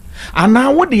ma ana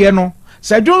wo de no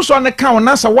se dwunso ne ka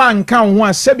na sa wan ka ho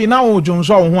a sebi na wo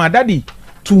dwunso ho a daddy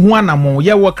to ho anamo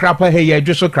ye wo krapa he ye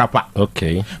dwuso krapa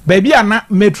okay baby ana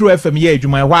Metro FM ye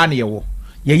adwuma ho ana ye wo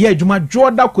ye adwuma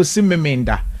joda kosi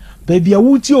memenda baby a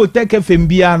wuti OTECHFM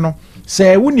bia no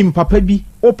se wonim papa bi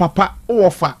o papa o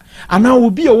ofa ana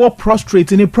obi e wo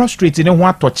prostrate ne ho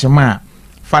atochema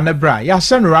fa na bra ya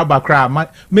hye no raba kra ma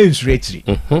mensuretiri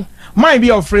my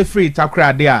be of free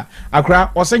takra de a akra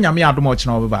ose nyame adom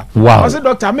ochina obeba ose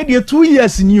doctor me de 2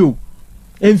 years new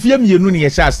enfie mienu ne ye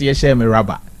hyase ye hye me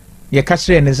raba ye ka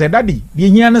kire ne say daddy ye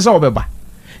hia ne say obeba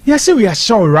ye say we are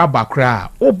show raba kra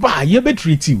oba ye be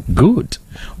treat you good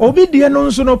obi de no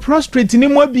nso no prostrate ni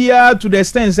mo bia to the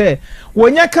extent say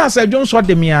wonya ka say dwonso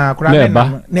de me akra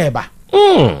na eba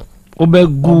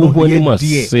obegu ho ni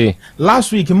mase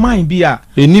last week mine bia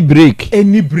any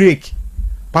break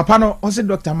papa no o say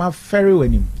doctor ma ferry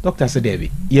wanim doctor say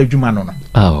David ye adwuma no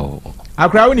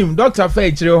akra wanim doctor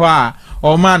fa kire ho a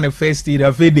o man first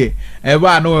year fede e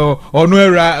ba no onu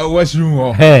era washroom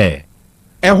ho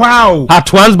wow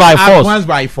at once by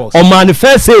force o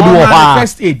manifest aid wo ha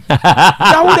manifest aid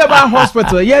Dawood Eba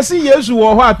Hospital yes yesu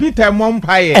wo ho a Peter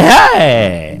Mompaye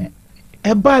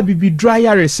e ba bibi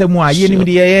dryer resemu a ye nim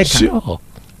de ye ka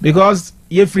because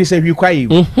ye free say hwi kwaye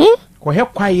ko he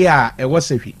kwaye a e wo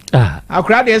se hwi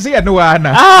akura de say ye no wa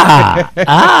na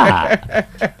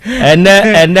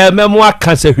ene memo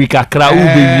aka se hwi kakra u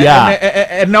be wia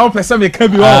na o pese me ka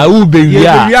bi wo u be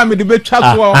wia me de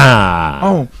betwa so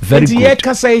very good ye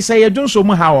ka say ye dwonso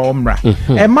mu ha wo mra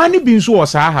e ma ne bi nso wo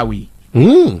sa ha we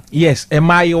yes e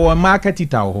ma ye wo market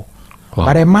itawo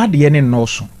but e ma de ne no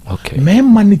so okay me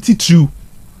ma ne titru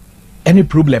any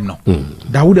problem no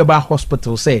Dawood Eba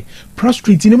Hospital say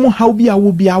prostrate ni mo how bia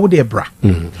wo bia wo de bra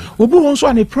obi won so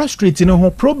an prostrate ni ho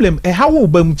problem e how wo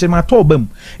bam chema to bam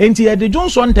enti e de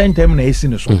Johnson 10 na esi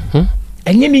ni so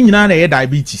enye ni nyina na e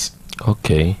diabetes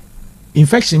okay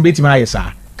infection beti ma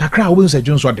yesa kakra wo nse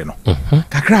Johnson de no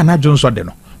kakra na Johnson de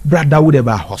no bra Dawood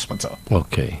Eba Hospital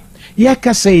okay ye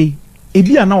ka say e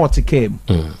bia na what came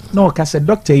no ka say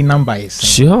doctor in number is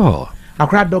sure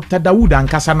akra Dr. Dawood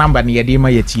ankasa number ne yede ma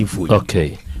yetifu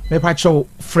okay me pa cho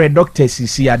Fred Dr.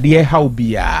 Sisi ade how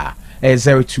bia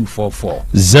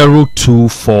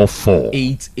 0244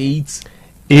 88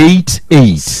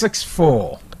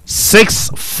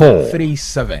 64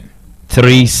 37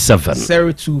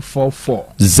 0244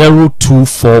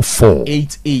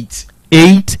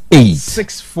 88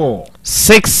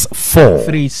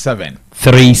 64 37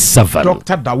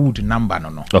 Dr. Dawood number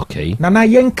no okay nana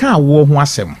yenka wo ho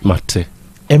asem mate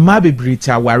e ma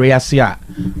bebrita ware ase a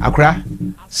akra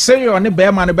say one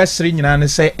be ma ne be sere nyina ne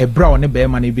say e bra one be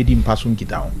ma ne be di mpaso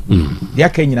nkita ho dia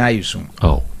ka nyina yesu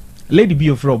lady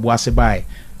bi ofro bo ase bai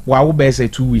wa wo be say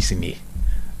 2 weeks ni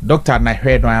doctor na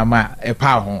hwe no ama e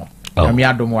pa ho na mi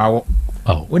adom wa wo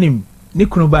onim ni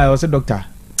kunu bai o say doctor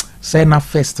say na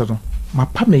first no ma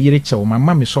pa me yire chew ma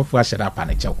ma me sofu a sheda pa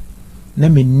ne chew na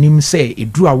me nim say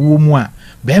edu awo mu a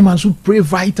be ma so pray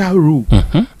vital role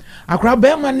akra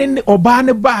be ma ne oba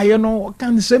ne ba ye no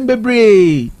kan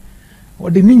sembebre o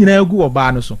de ni nyina agu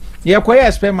oba no so ye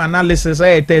koye sperm analysis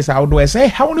e test how do I say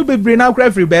how no bebre na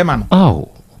akra free be ma no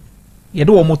ye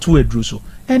do wo moto adru so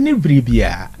eni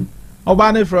bribia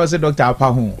oba ne fro say doctor apa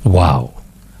ho wow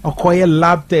okoye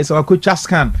lab test o ko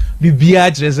scan bibia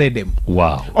jere dem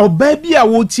wow oba bi a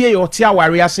wo tie yo tie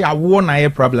aware ase awo na ye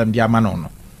problem dia ma no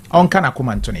onka na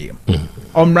komanto ne yem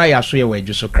omra ya so ye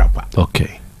wadwu so krapa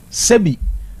okay sebi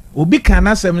obi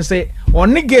kana sem say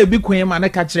one ga bi kwen ma na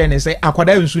ka kire ne say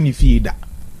akwada nsu ni fie da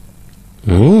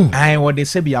ai wo de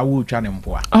sebi awo twa ne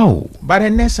mpoa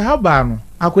but nessa how ba no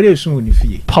akwada nsu ni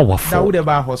fie powerful Dawood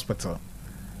Eba Hospital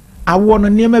awo no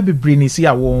niema bibiri ni si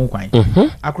awo ho kwan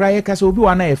akra ye ka say obi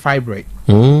wa na e fibroid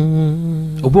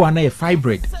obi wa na e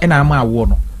fibroid e na ama awo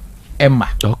no Emma.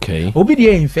 Okay. Obi the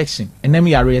infection and then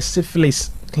yare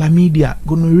syphilis, chlamydia,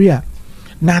 gonorrhea.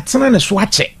 Na tena ne so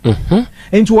ache.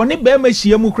 Enti woni be ma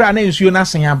hia mu kra na ensuo na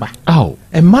sen aba. Oh.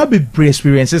 E ma be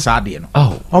experiences ade no.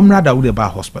 Oh. Omrada wo de ba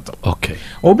hospital. Okay.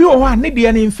 Obi o ha ne de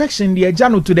an infection de agya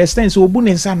no to the extent so obu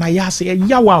ne nsa na ya se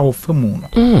yawa of famu no.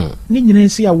 Ni nyina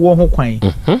nsi ya wo ho kwan.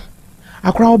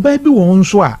 Akra oba bi wo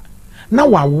nso a na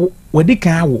wawo wadi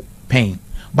kan wo pain.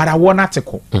 But I want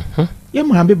article. Ye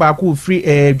ma be ba ko free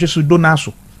dweso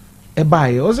donaso.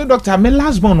 Ebaye o say doctor me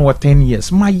last born was 10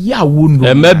 years my ya wonu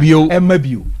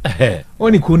emabio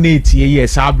oni ko na etie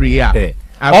years abre ya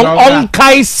on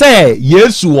kai say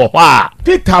Yesu wo ha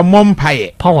Peter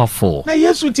Mompaye powerful na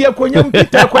Yesu tie konyam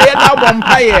Peter koye na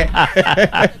Mompaye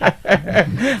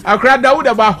akra Dawood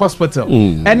Aba hospital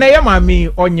ena ye ma mi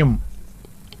onyem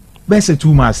bese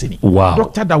 2 months ni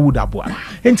Dr. Dawood Aba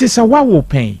enti se wa wo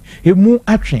pen emu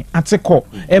atwen ateko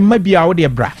emabia wo de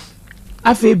bra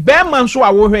afi beman so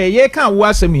a wo hwe ye kan wo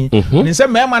asemi ni se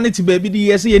mema ne ti baby di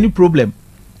yes ye ni problem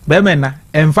beman na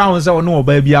emfa won se ono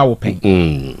oba bia wo pen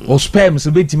o sperm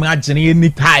se betimi agene any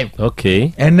time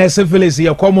okay and syphilis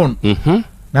ye common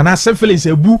na syphilis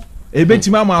ebu e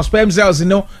betimi ama sperm cells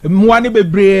no mwa ne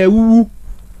bebre wu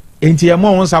enti ye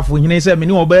mo won safo hine se me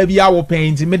ni oba bia wo pen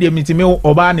enti me de mitimi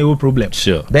oba na wo problem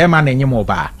sure beman na nyem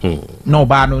oba na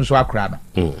oba no nso akra no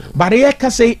but ye ka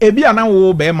say ebi ana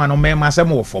wo beman no mema se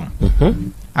mo fom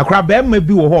akra beman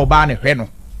bi wo ho oba na hwe no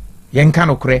ye nka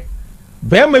no kre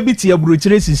beman bi ti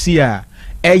aburochire sisi a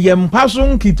eye mpaso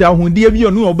nkita hodie bi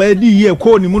onu oba di ye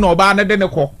ko ni mu na oba na de ne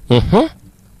ko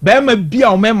beman bi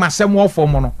a o mema se mo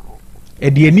fom no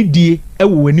e de ani die e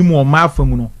wo ani mu o ma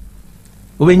afam no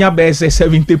obenya be say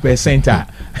 70% a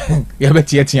ye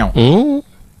betie tian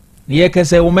ye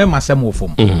kese wo me masem wo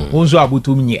fom wonzo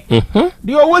abutum nye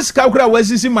di o wosika kura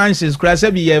wasisi mansions kura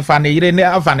se bi ye fa ne yire ne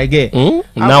afa ne ge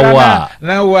na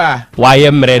wa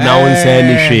ye mre na wonse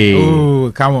ni hwe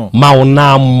oh come on ma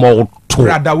wona moto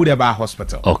Dawood Aba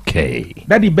hospital okay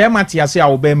that the be matiase a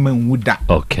wo be man wuda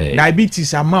okay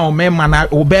diabetes ama o me mana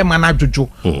o be mana jojo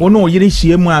ono yire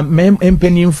hie mu a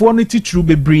empanimfo no titru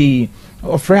bebre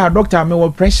ofra doctor me wo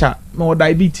pressure me wo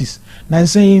diabetes na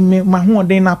say me ma ho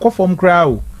den na kofom kra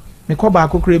o me ko ba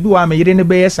kokra bi wa me yire ne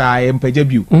be yesa empaja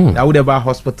biu Dawood Aba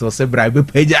hospital se bra be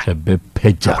peja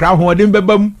kra ho den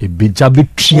bebam e beja be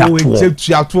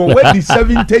tuato we di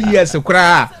 70 years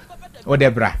kra o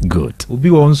debra good obi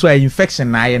won so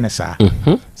infection na ye ne sa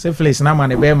syphilis na ma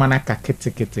ne be ma na ka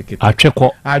kete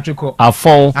atweko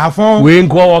afon we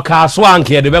ngo wo ka so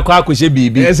anke de be kwa akohye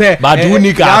bibi but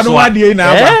unika so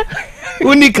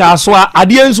unika so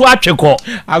ade enso atweko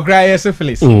agra ye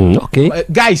syphilis okay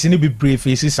guys ni be brave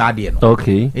faces ade no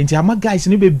okay enti ama guys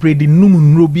ni be brave de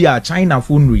num nro bi a China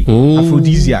phone ri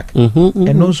aphrodisiac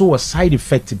and also was side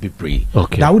effect be brave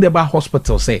Dawood Aba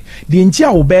hospital say the enti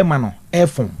a wo be ma no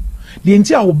efon the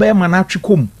enti a wo be ma na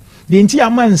atwekom the enti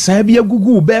ama nsan bi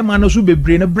agugu be ma no so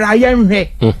bebre no bra ye nhwe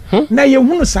na ye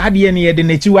hunu saade ne ye de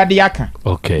na chi wade aka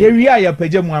okay ye wi a ya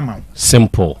pagya mu ama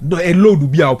simple do a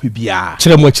load bi a opibia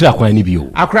kire mo kire akwan ni bi o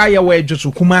akra ye we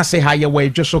dwoso Kumase ha ye we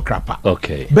dwoso krapa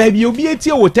okay baby obi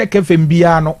etie OTECHFM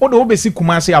bia no o de obesi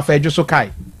Kumase afa edwoso kai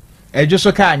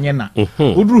anye na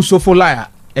oduru sofola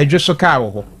edwoso kai wo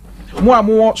ho mo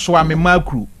amo so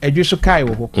amemakru edwoso kai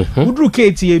wo ho oduru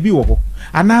ketie bi wo ho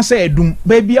anase edum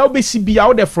baby a obesi bia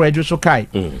o de fro edwoso kai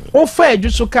o fa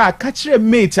edwoso kai ka kire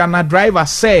mate ana driver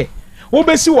say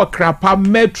obesi wo krapa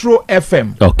Metro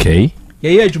FM okay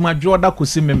ye adwuma joda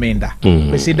kosi memenda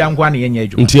besi dankwa na ye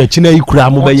adwuma nti akina ikura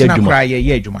mo be adwuma na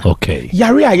ye adwuma okay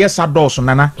yare a yesa doso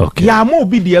nana ya ma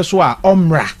obi de so a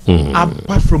omra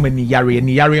apart from any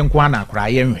yare nkwa na akra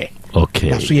ye nhwe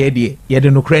okay so ye de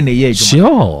no kra na ye adwuma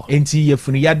sure enti ye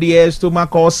funu ya de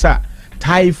stomach ulcer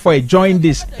typhoid join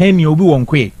this heni obi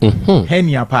wonkwe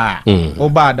heni apa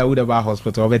oba Dawood Aba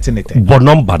hospital vetinete bo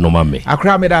number no mame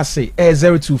akra me da say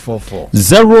 0244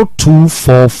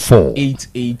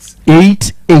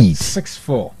 88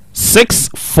 64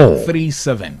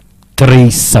 37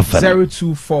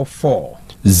 0244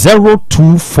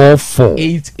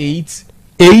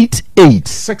 88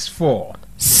 64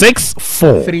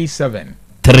 37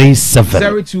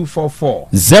 0244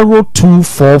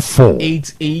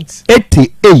 88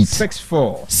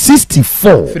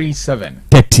 64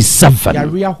 37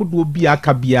 yare ahodo bi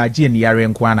aka bia je ne yare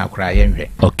nkwa na akra ye nhwe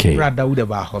okay Dawood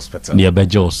Aba hospital ne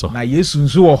bejo so na Yesu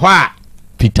nzu wo ho a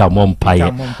Peter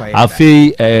Mompaye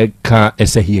afi ka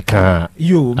esehie ka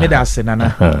yo me da se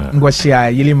nana ngohia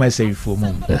yelima sefo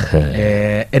mum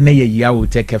ene ye ya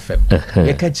OTECHFM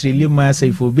ye ka kire lima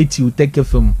sefo beti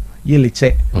OTECHFM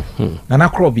yeleche nana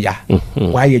krobia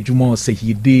wa ye dwuma se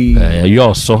hide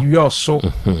yo so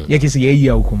ye kisi ye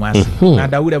ya Kumasi na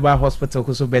Dawuda ba hospital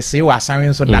ko so be se wa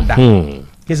sanwe so dada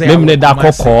kisi memne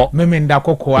da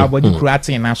kokko abodi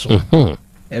kuratin na so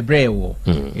ebre wo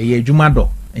ye dwuma do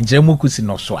njemu kusi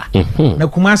no so a na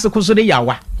Kumasi ko so de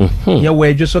yawa ye wa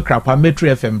edwo so krapa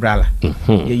Metro FM brala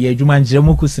ye dwuma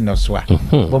njemu kusi no so a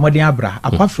bo modin abra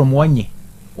apart from wonye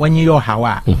yo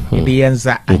hawa de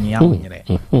yenza anya wonyere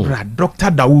bra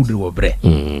Dr. Dawood wo bre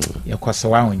ye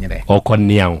kosewa wonyere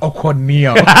okonian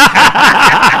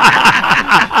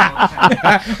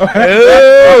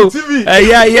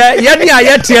ya ni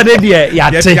ayete de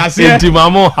ya te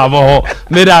intimamo habo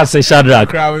me da se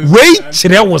Shadrack we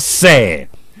kire wo se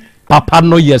papa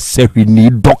no ye sehwini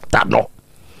doctor no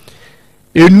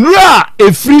enura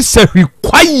efri sehwi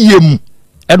kwayem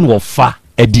en wo fa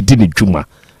edidi ne dwuma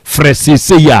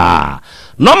frese ya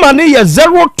number ni ye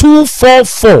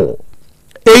 0244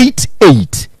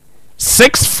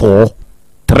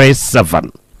 886437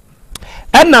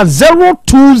 and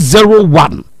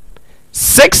 0201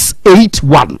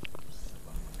 681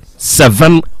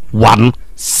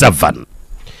 717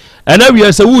 and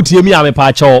we say wutie mi ame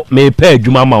pa cho me pa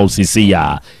adwuma ma osisi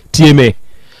ya tie me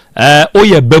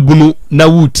oye babunu na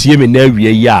wutie me na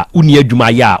awie ya uni adwuma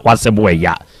ya wasebo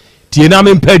ya tie na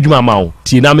me pa adwuma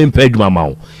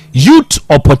ma youth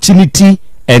opportunity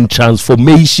and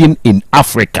transformation in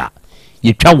Africa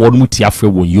yetwa won mu tie afre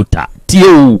won yuta tie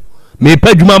o me pa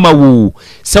adwuma ma wo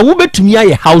se wo betumi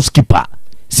aye housekeeper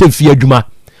se fi adwuma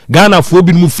Ghana fo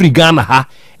bi mu free Ghana ha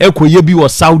ekoye bi wo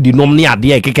Saudi nom ne ade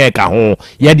ekeke ka ho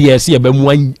ye de ese ba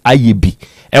mu aye bi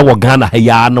wo Ghana ha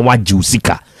ya na waje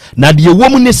usika na de wo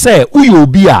mu ne se uyo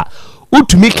obi a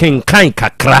utumi kenkan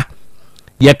kakra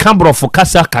ye kambrofo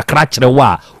kasa kakra kire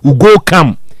wa ugo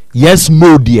kam yes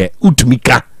no de utumi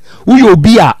ka uyo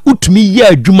obi a utumi ye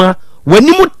adwuma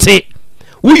wani mu te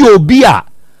uyo obi a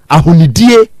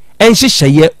ahonidie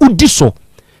enhyehyeye udi so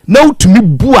na utumi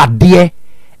bu ade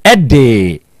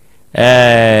ede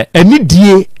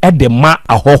enidie ede ma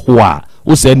ahoho a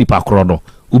wo se nipa kro no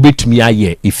ubetumi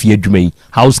aye efie adwuma yi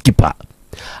housekeeper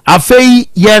afei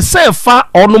ye se fa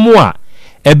onomo a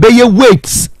ebeye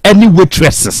waits any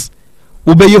waitresses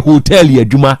ubeye hotel ya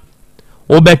adwuma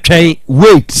obetwen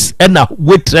waits na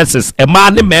waitresses ema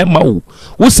ne mema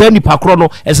wo se nipa kro no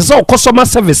esese customer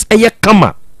service eye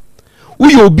kama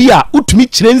uyo obi a utumi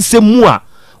kire nsemu a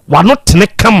wano tene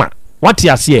kama wati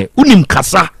ase unim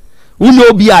kasa uno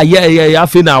obi a ya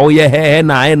afi na wo ye he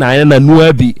na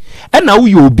nuwa bi na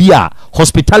uyo obi a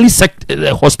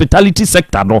hospitality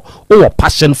sector no o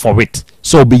passion for it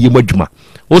so obi yimadwuma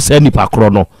o se nipa kro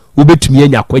no ubetumi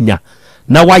anya kwanya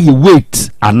na waye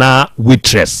wait ana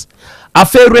waitress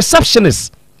afa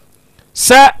receptionist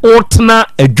sa otna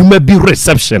adwuma bi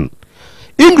reception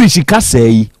English ka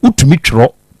sei utumi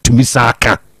twro tumi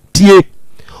saka tie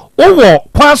owo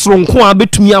kwasro nko a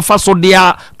betumi afa so de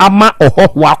ama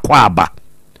ohoho akwa aba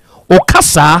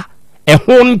okasa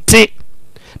ehonte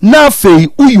na fei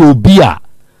uyobi a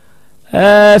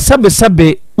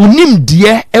sabe unim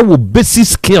die ewo basic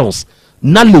skills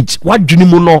knowledge wadwini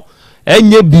mu no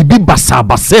enye bibi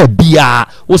basabasa bia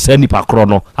wo sa nipa kro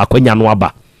no akwanya no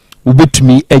aba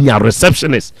ubetumi enya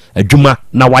receptionist adwuma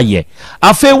na waye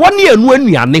afa woni anu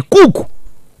anuane cook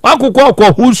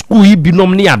akukọ hu school yi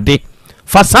binom ne ade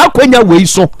fasa akwanya wei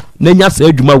so na nya sa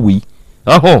adwuma wei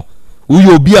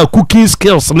uyo obi a cooking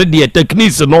skills ne de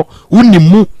techniques no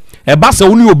unimu eba se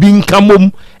uni obi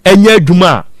nkamom enya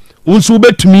adwuma unsu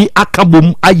betumi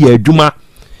akabom aye adwuma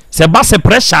se ba se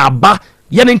pressure aba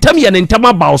ye ntem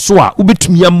aba so a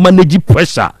ubetumi manage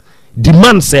pressure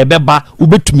demand se beba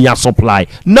ubetumi supply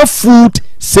na food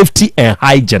safety and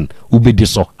hygiene ubedi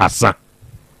so asa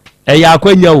eya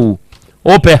akwanya o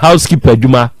open housekeeper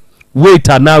adwuma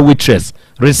waiter na waitress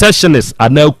receptionist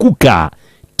ana cooker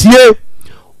tie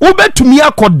ubetumi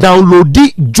akọ download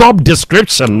job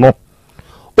description no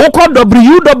oko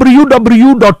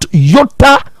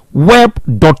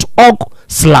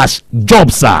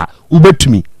www.yotaweb.org/jobs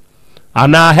ubetumi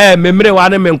ana he memre wa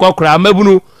ne menkokra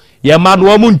mabunu ye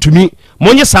manu mu ntumi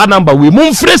monye sa number we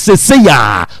mun frese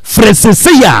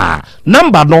ya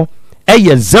number no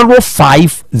eye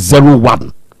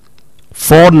 0501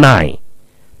 49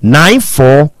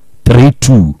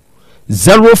 9432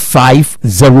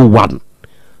 0501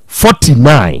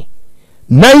 49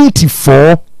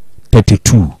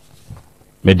 9432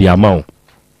 mediamao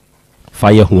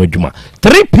fire hu adwuma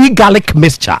 3p garlic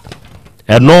mixture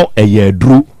eno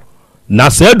eyadru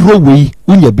na se adru we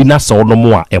unya bi na se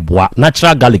onomo a eboa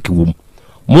natural garlic wom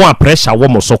mo a pressure wo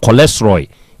mo so cholesterol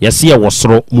yesi e wo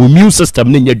soro mo immune system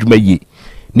ne nya adwuma yi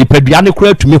nipadua ne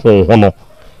kura tumi honho no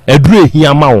eduru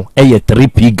ehia ma wo eye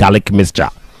 3p garlic mixture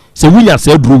se wunya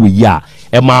se eduru we ya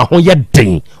e ma ho ye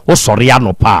den wo sori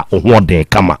anopa o ho de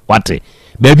kama wate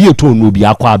ba bi eto no bi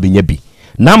akwa abenya bi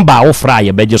number wo fra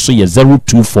ye beje so ye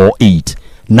 0248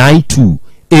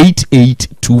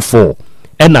 928824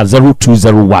 ena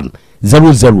 0201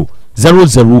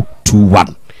 000021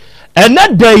 ena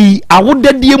dai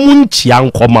awodadie mu nchia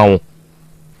nkoma wo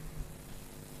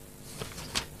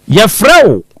ye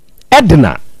frao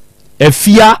Edna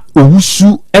efia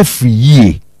owusu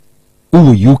afiyie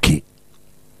uwo UK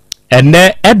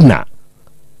ene Edna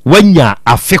wanya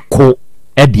afeko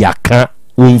ediaka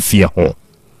wonfie ho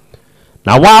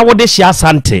na wa wode hia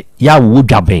asante ya wo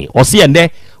dwaben ose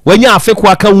ene wanya afeko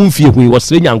aka wonfie hu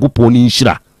wosre nyankopon ni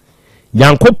nhira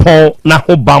nyankopon na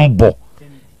ho bambo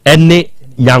ene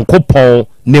nyankopon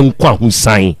ne nkwa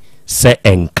husan se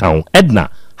enkan Edna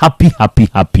happy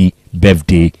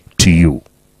birthday to you.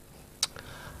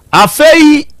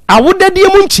 Afei awodadie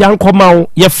mu ntia nkoma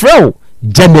ye frɛ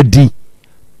Janedi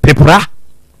Pepra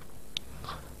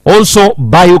also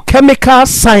biochemical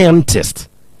scientist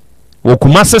wo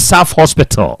Kumasi South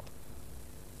Hospital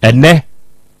ene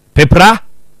Pepra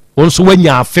also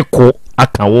wanya afeko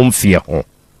aka wo mfie ho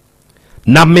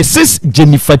na Mrs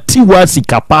Jennifer Tiwa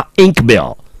Sikapa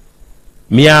Inkbell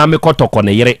mia mekotoko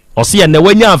ne yere ose ene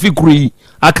wanya afekuri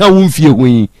aka wo mfie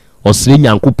ho osire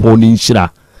nyankopon ni nhira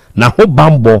na ho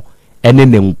bambo ene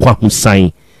ne nkwa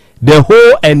husan the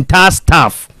whole entire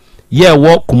staff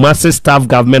wo Kumasi Staff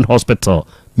Government Hospital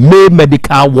May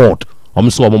Medical Ward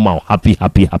omso omma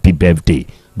happy birthday,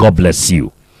 God bless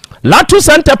you. Latus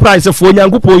Enterprise for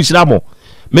nyankopon nhira mo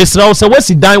mesra wo se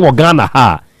wasi dan wo Ghana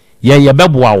ha ye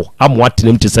beboa wo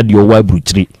amwatenem te se de owa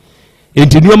abruchiri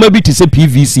entinuoma bi te se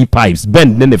PVC pipes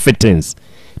bend ne fittings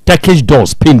Turkish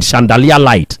doors paint chandelier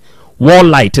light wall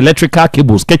light electrical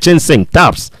cables kitchen sink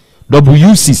taps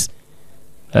WCs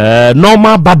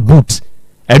normal bad boot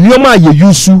enuoma ye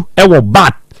yusu ewo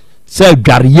bat se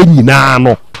adware ye nyina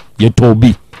no ye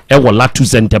tobi ewo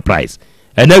Latus Enterprise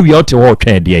ena wi ote ho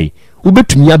twede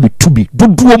ubetumi abetubi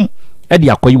doduom e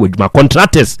de akoyi wadwuma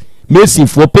contractors mason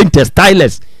for painters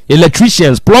stylers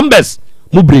electricians plumbers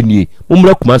mubrenie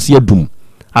mumra Kumasi adum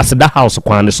aseda house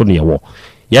kwan so ne yewo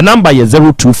ye number ye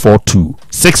 0242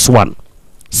 61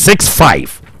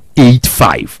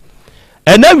 6585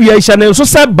 and then we are so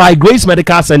said by Grace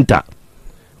Medical Center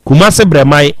Kumasi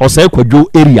Bremai or say Kwadwo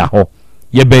area ho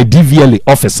ye be DVL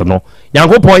office no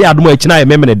yankopon ya adom echina ye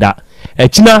memene da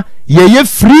echina ye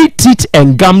free teeth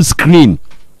and gum screen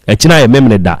echina ye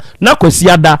memene da na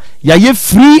kwasiada ye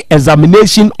free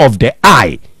examination of the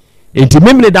eye enti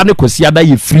memene da ne kwasiada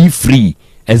ye free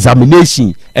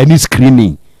examination and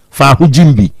screening fa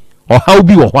hujimbi o how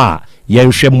bi wo ho a ye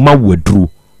nhwe mawadru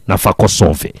na fako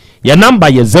solve your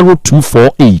number ye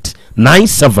 0248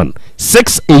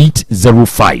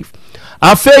 976805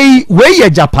 afei we ye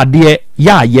japade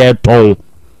ya ye ton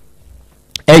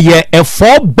eye a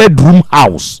 4-bedroom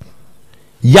house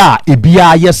ya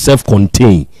ebia ye self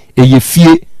contain eye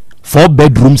fie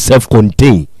 4-bedroom self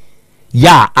contain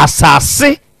ya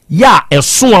asase ya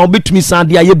eso a obetumi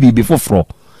sande aye bibi foforo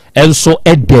enso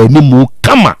edani mu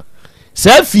kama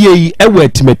se fie yi ewe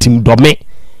timetim dome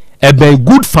ebe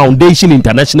Good Foundation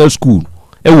International School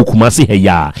ewo Kumasi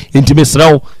heya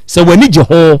intimesrawo se wani je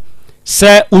ho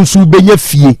se unsu benye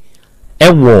fie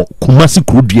ewo Kumasi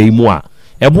krudua imu a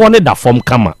ebo ne da form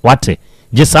kama wate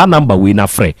je sa number we na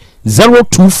frɛ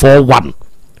 0241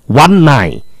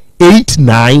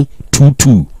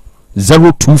 198922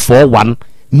 0241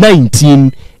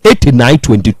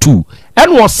 198922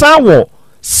 and wasa wo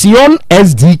Sion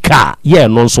SD car ye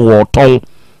no so wo ton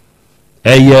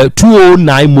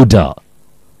 209 model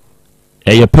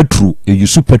petrol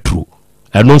yusu petrol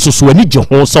eno nso so ani je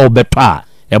ho so obeto a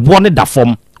ebo ne da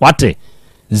fom wate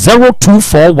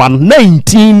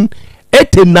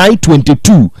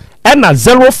 0241198922 and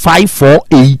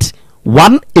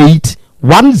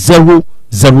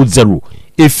 0548181000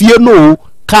 efie no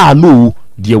car no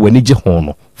de wani je ho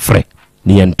no frɛ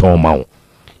ne yenton mawo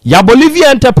ya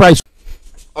Bolivia Enterprise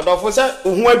odofo se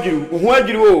ohu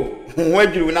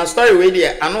adwuru na story we dey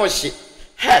ano hye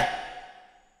he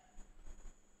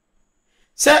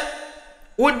se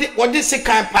wodi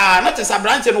sekan pa na tesa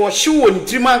branch no wo hye wo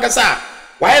ntirim ankasa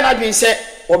waye na dwen se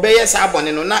obeye sa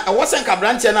abone no na wo senka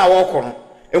branch na wo kɔ no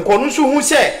nkɔnu so hu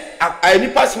se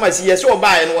anipa smasi ye se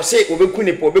obaye no wo se obeku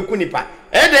nipa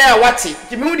e dey a wate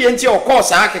kimi hu de nti okɔ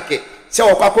saa keke se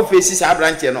okɔ akɔfesi sa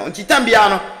branch no ntitambia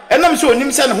no enam se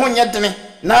onim se ne ho nye dene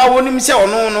na wonim se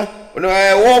ono no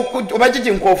wo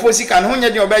obagye nkofo sika no ho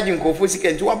nye de obagye nkofo sika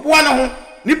nti waboa no ho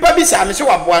nipa bi sa me se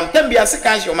waboa ntambia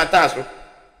sika hye o mata so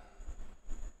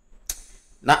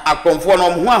na akromfo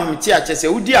no ho ahomti a chese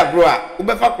udi agro a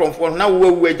ubefa kromfo na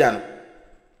wo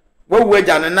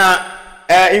agya no na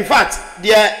in fact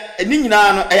de ni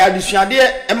nyina no ayadusuade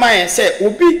e man se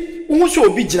obi wo so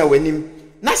obi gina wanim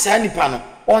na saa nipa no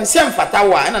onsem fata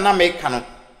wa na meka no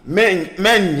men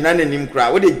nyina nanim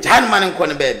kra wo de jan man nko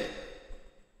ne baby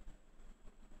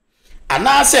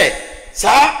ana se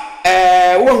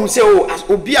saa wo hu se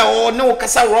obi a o ne wo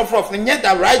kasa rough no nye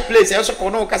the right place e so ko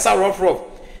no kasa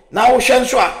rough na wo hwe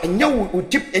nso a enye wo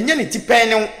tip enye ne tipen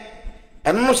ne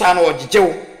eno no saa na o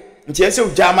gigewo nti ese o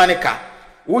jamani ka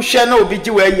wo hwe na obi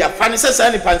gi wa ya fa ne se saa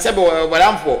nipa nse be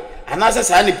waramfo ana se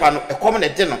saa nipa no ekom ne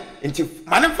de no nti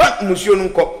manefa musuo no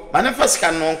nko manefa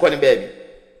sika no nko ne baby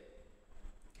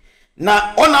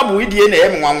na ona bu idie na ye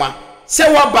nwanwa se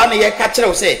wo ba ne ye ka kire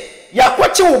wo se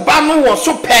yakwachi wo ba no wo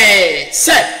so pe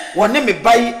se wone me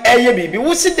bai eye bibi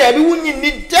wo si da bi wunyi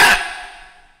ni da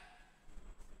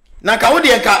na ka wo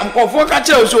de ka nkofo ka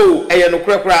kire wo so eye no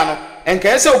kurakura no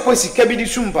enka ese wo posika bi di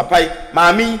sum papai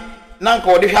maami na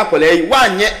nka wo de hwa kola yi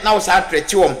wanye na wo sa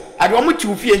trechi wom ade wo muti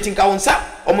wo fie ntinka wo nsa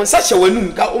omo nsa hye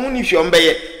wanum ka omo ni hwe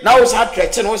ombeye na wo sa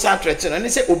trechi no ne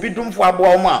se obi dumfo abo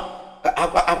wo ma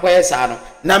akwaye sa no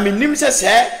na menim se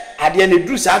ade ne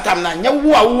dru sa tam na nya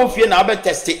wo a wo fie na obe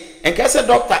testi enka se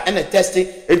doctor ene testi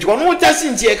enti wono testi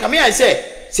ntie kame ai se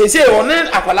one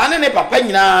akwala ne papa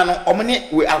nyina no omo ne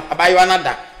abayo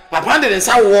anada papa de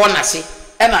nsa wo na se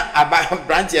ena aba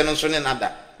branch no so ne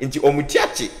nada enti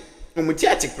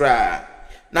omutiachi kra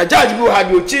na judge bi ha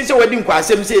bi ochi se wadi nkwa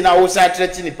asem se na wo sa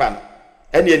trechi nipa no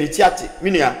ene ni tiati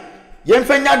minua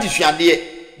yemfanya disuade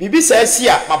bibi sa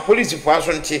asia ma police fo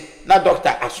asonche na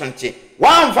doctor asonche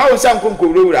wan fa wo san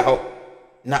konkowura ho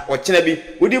na okena bi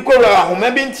wodi kowura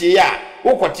ahoma bi ntie ya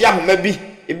wo kote ahoma bi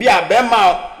ebi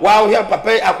abema wa wo hia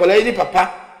papa akola ni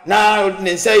papa na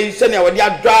ne nsa yi se ne wodi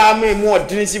adwa mu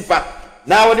odini sifa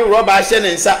na wodi roba ahye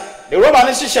ne nsa the roba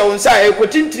ne hye wo nsa e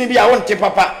kotintini bi a wo nte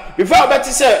papa before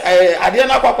obeti se ade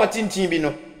na akwakotintin bi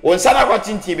no wo nsa na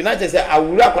akwatintin bi na che se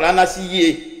awura akola na si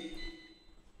yie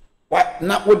wa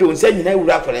na wo de nsa nyina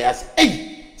awura akola ya se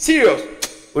serious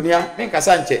onia me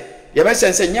nkasa nche ye be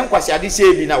sense nye nkwasi ade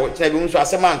se bi na wo tena bi nso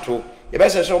asemanto ye be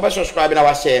sense wo be subscribe na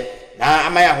wa share na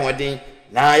amaya hoden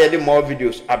na ye de more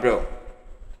videos abro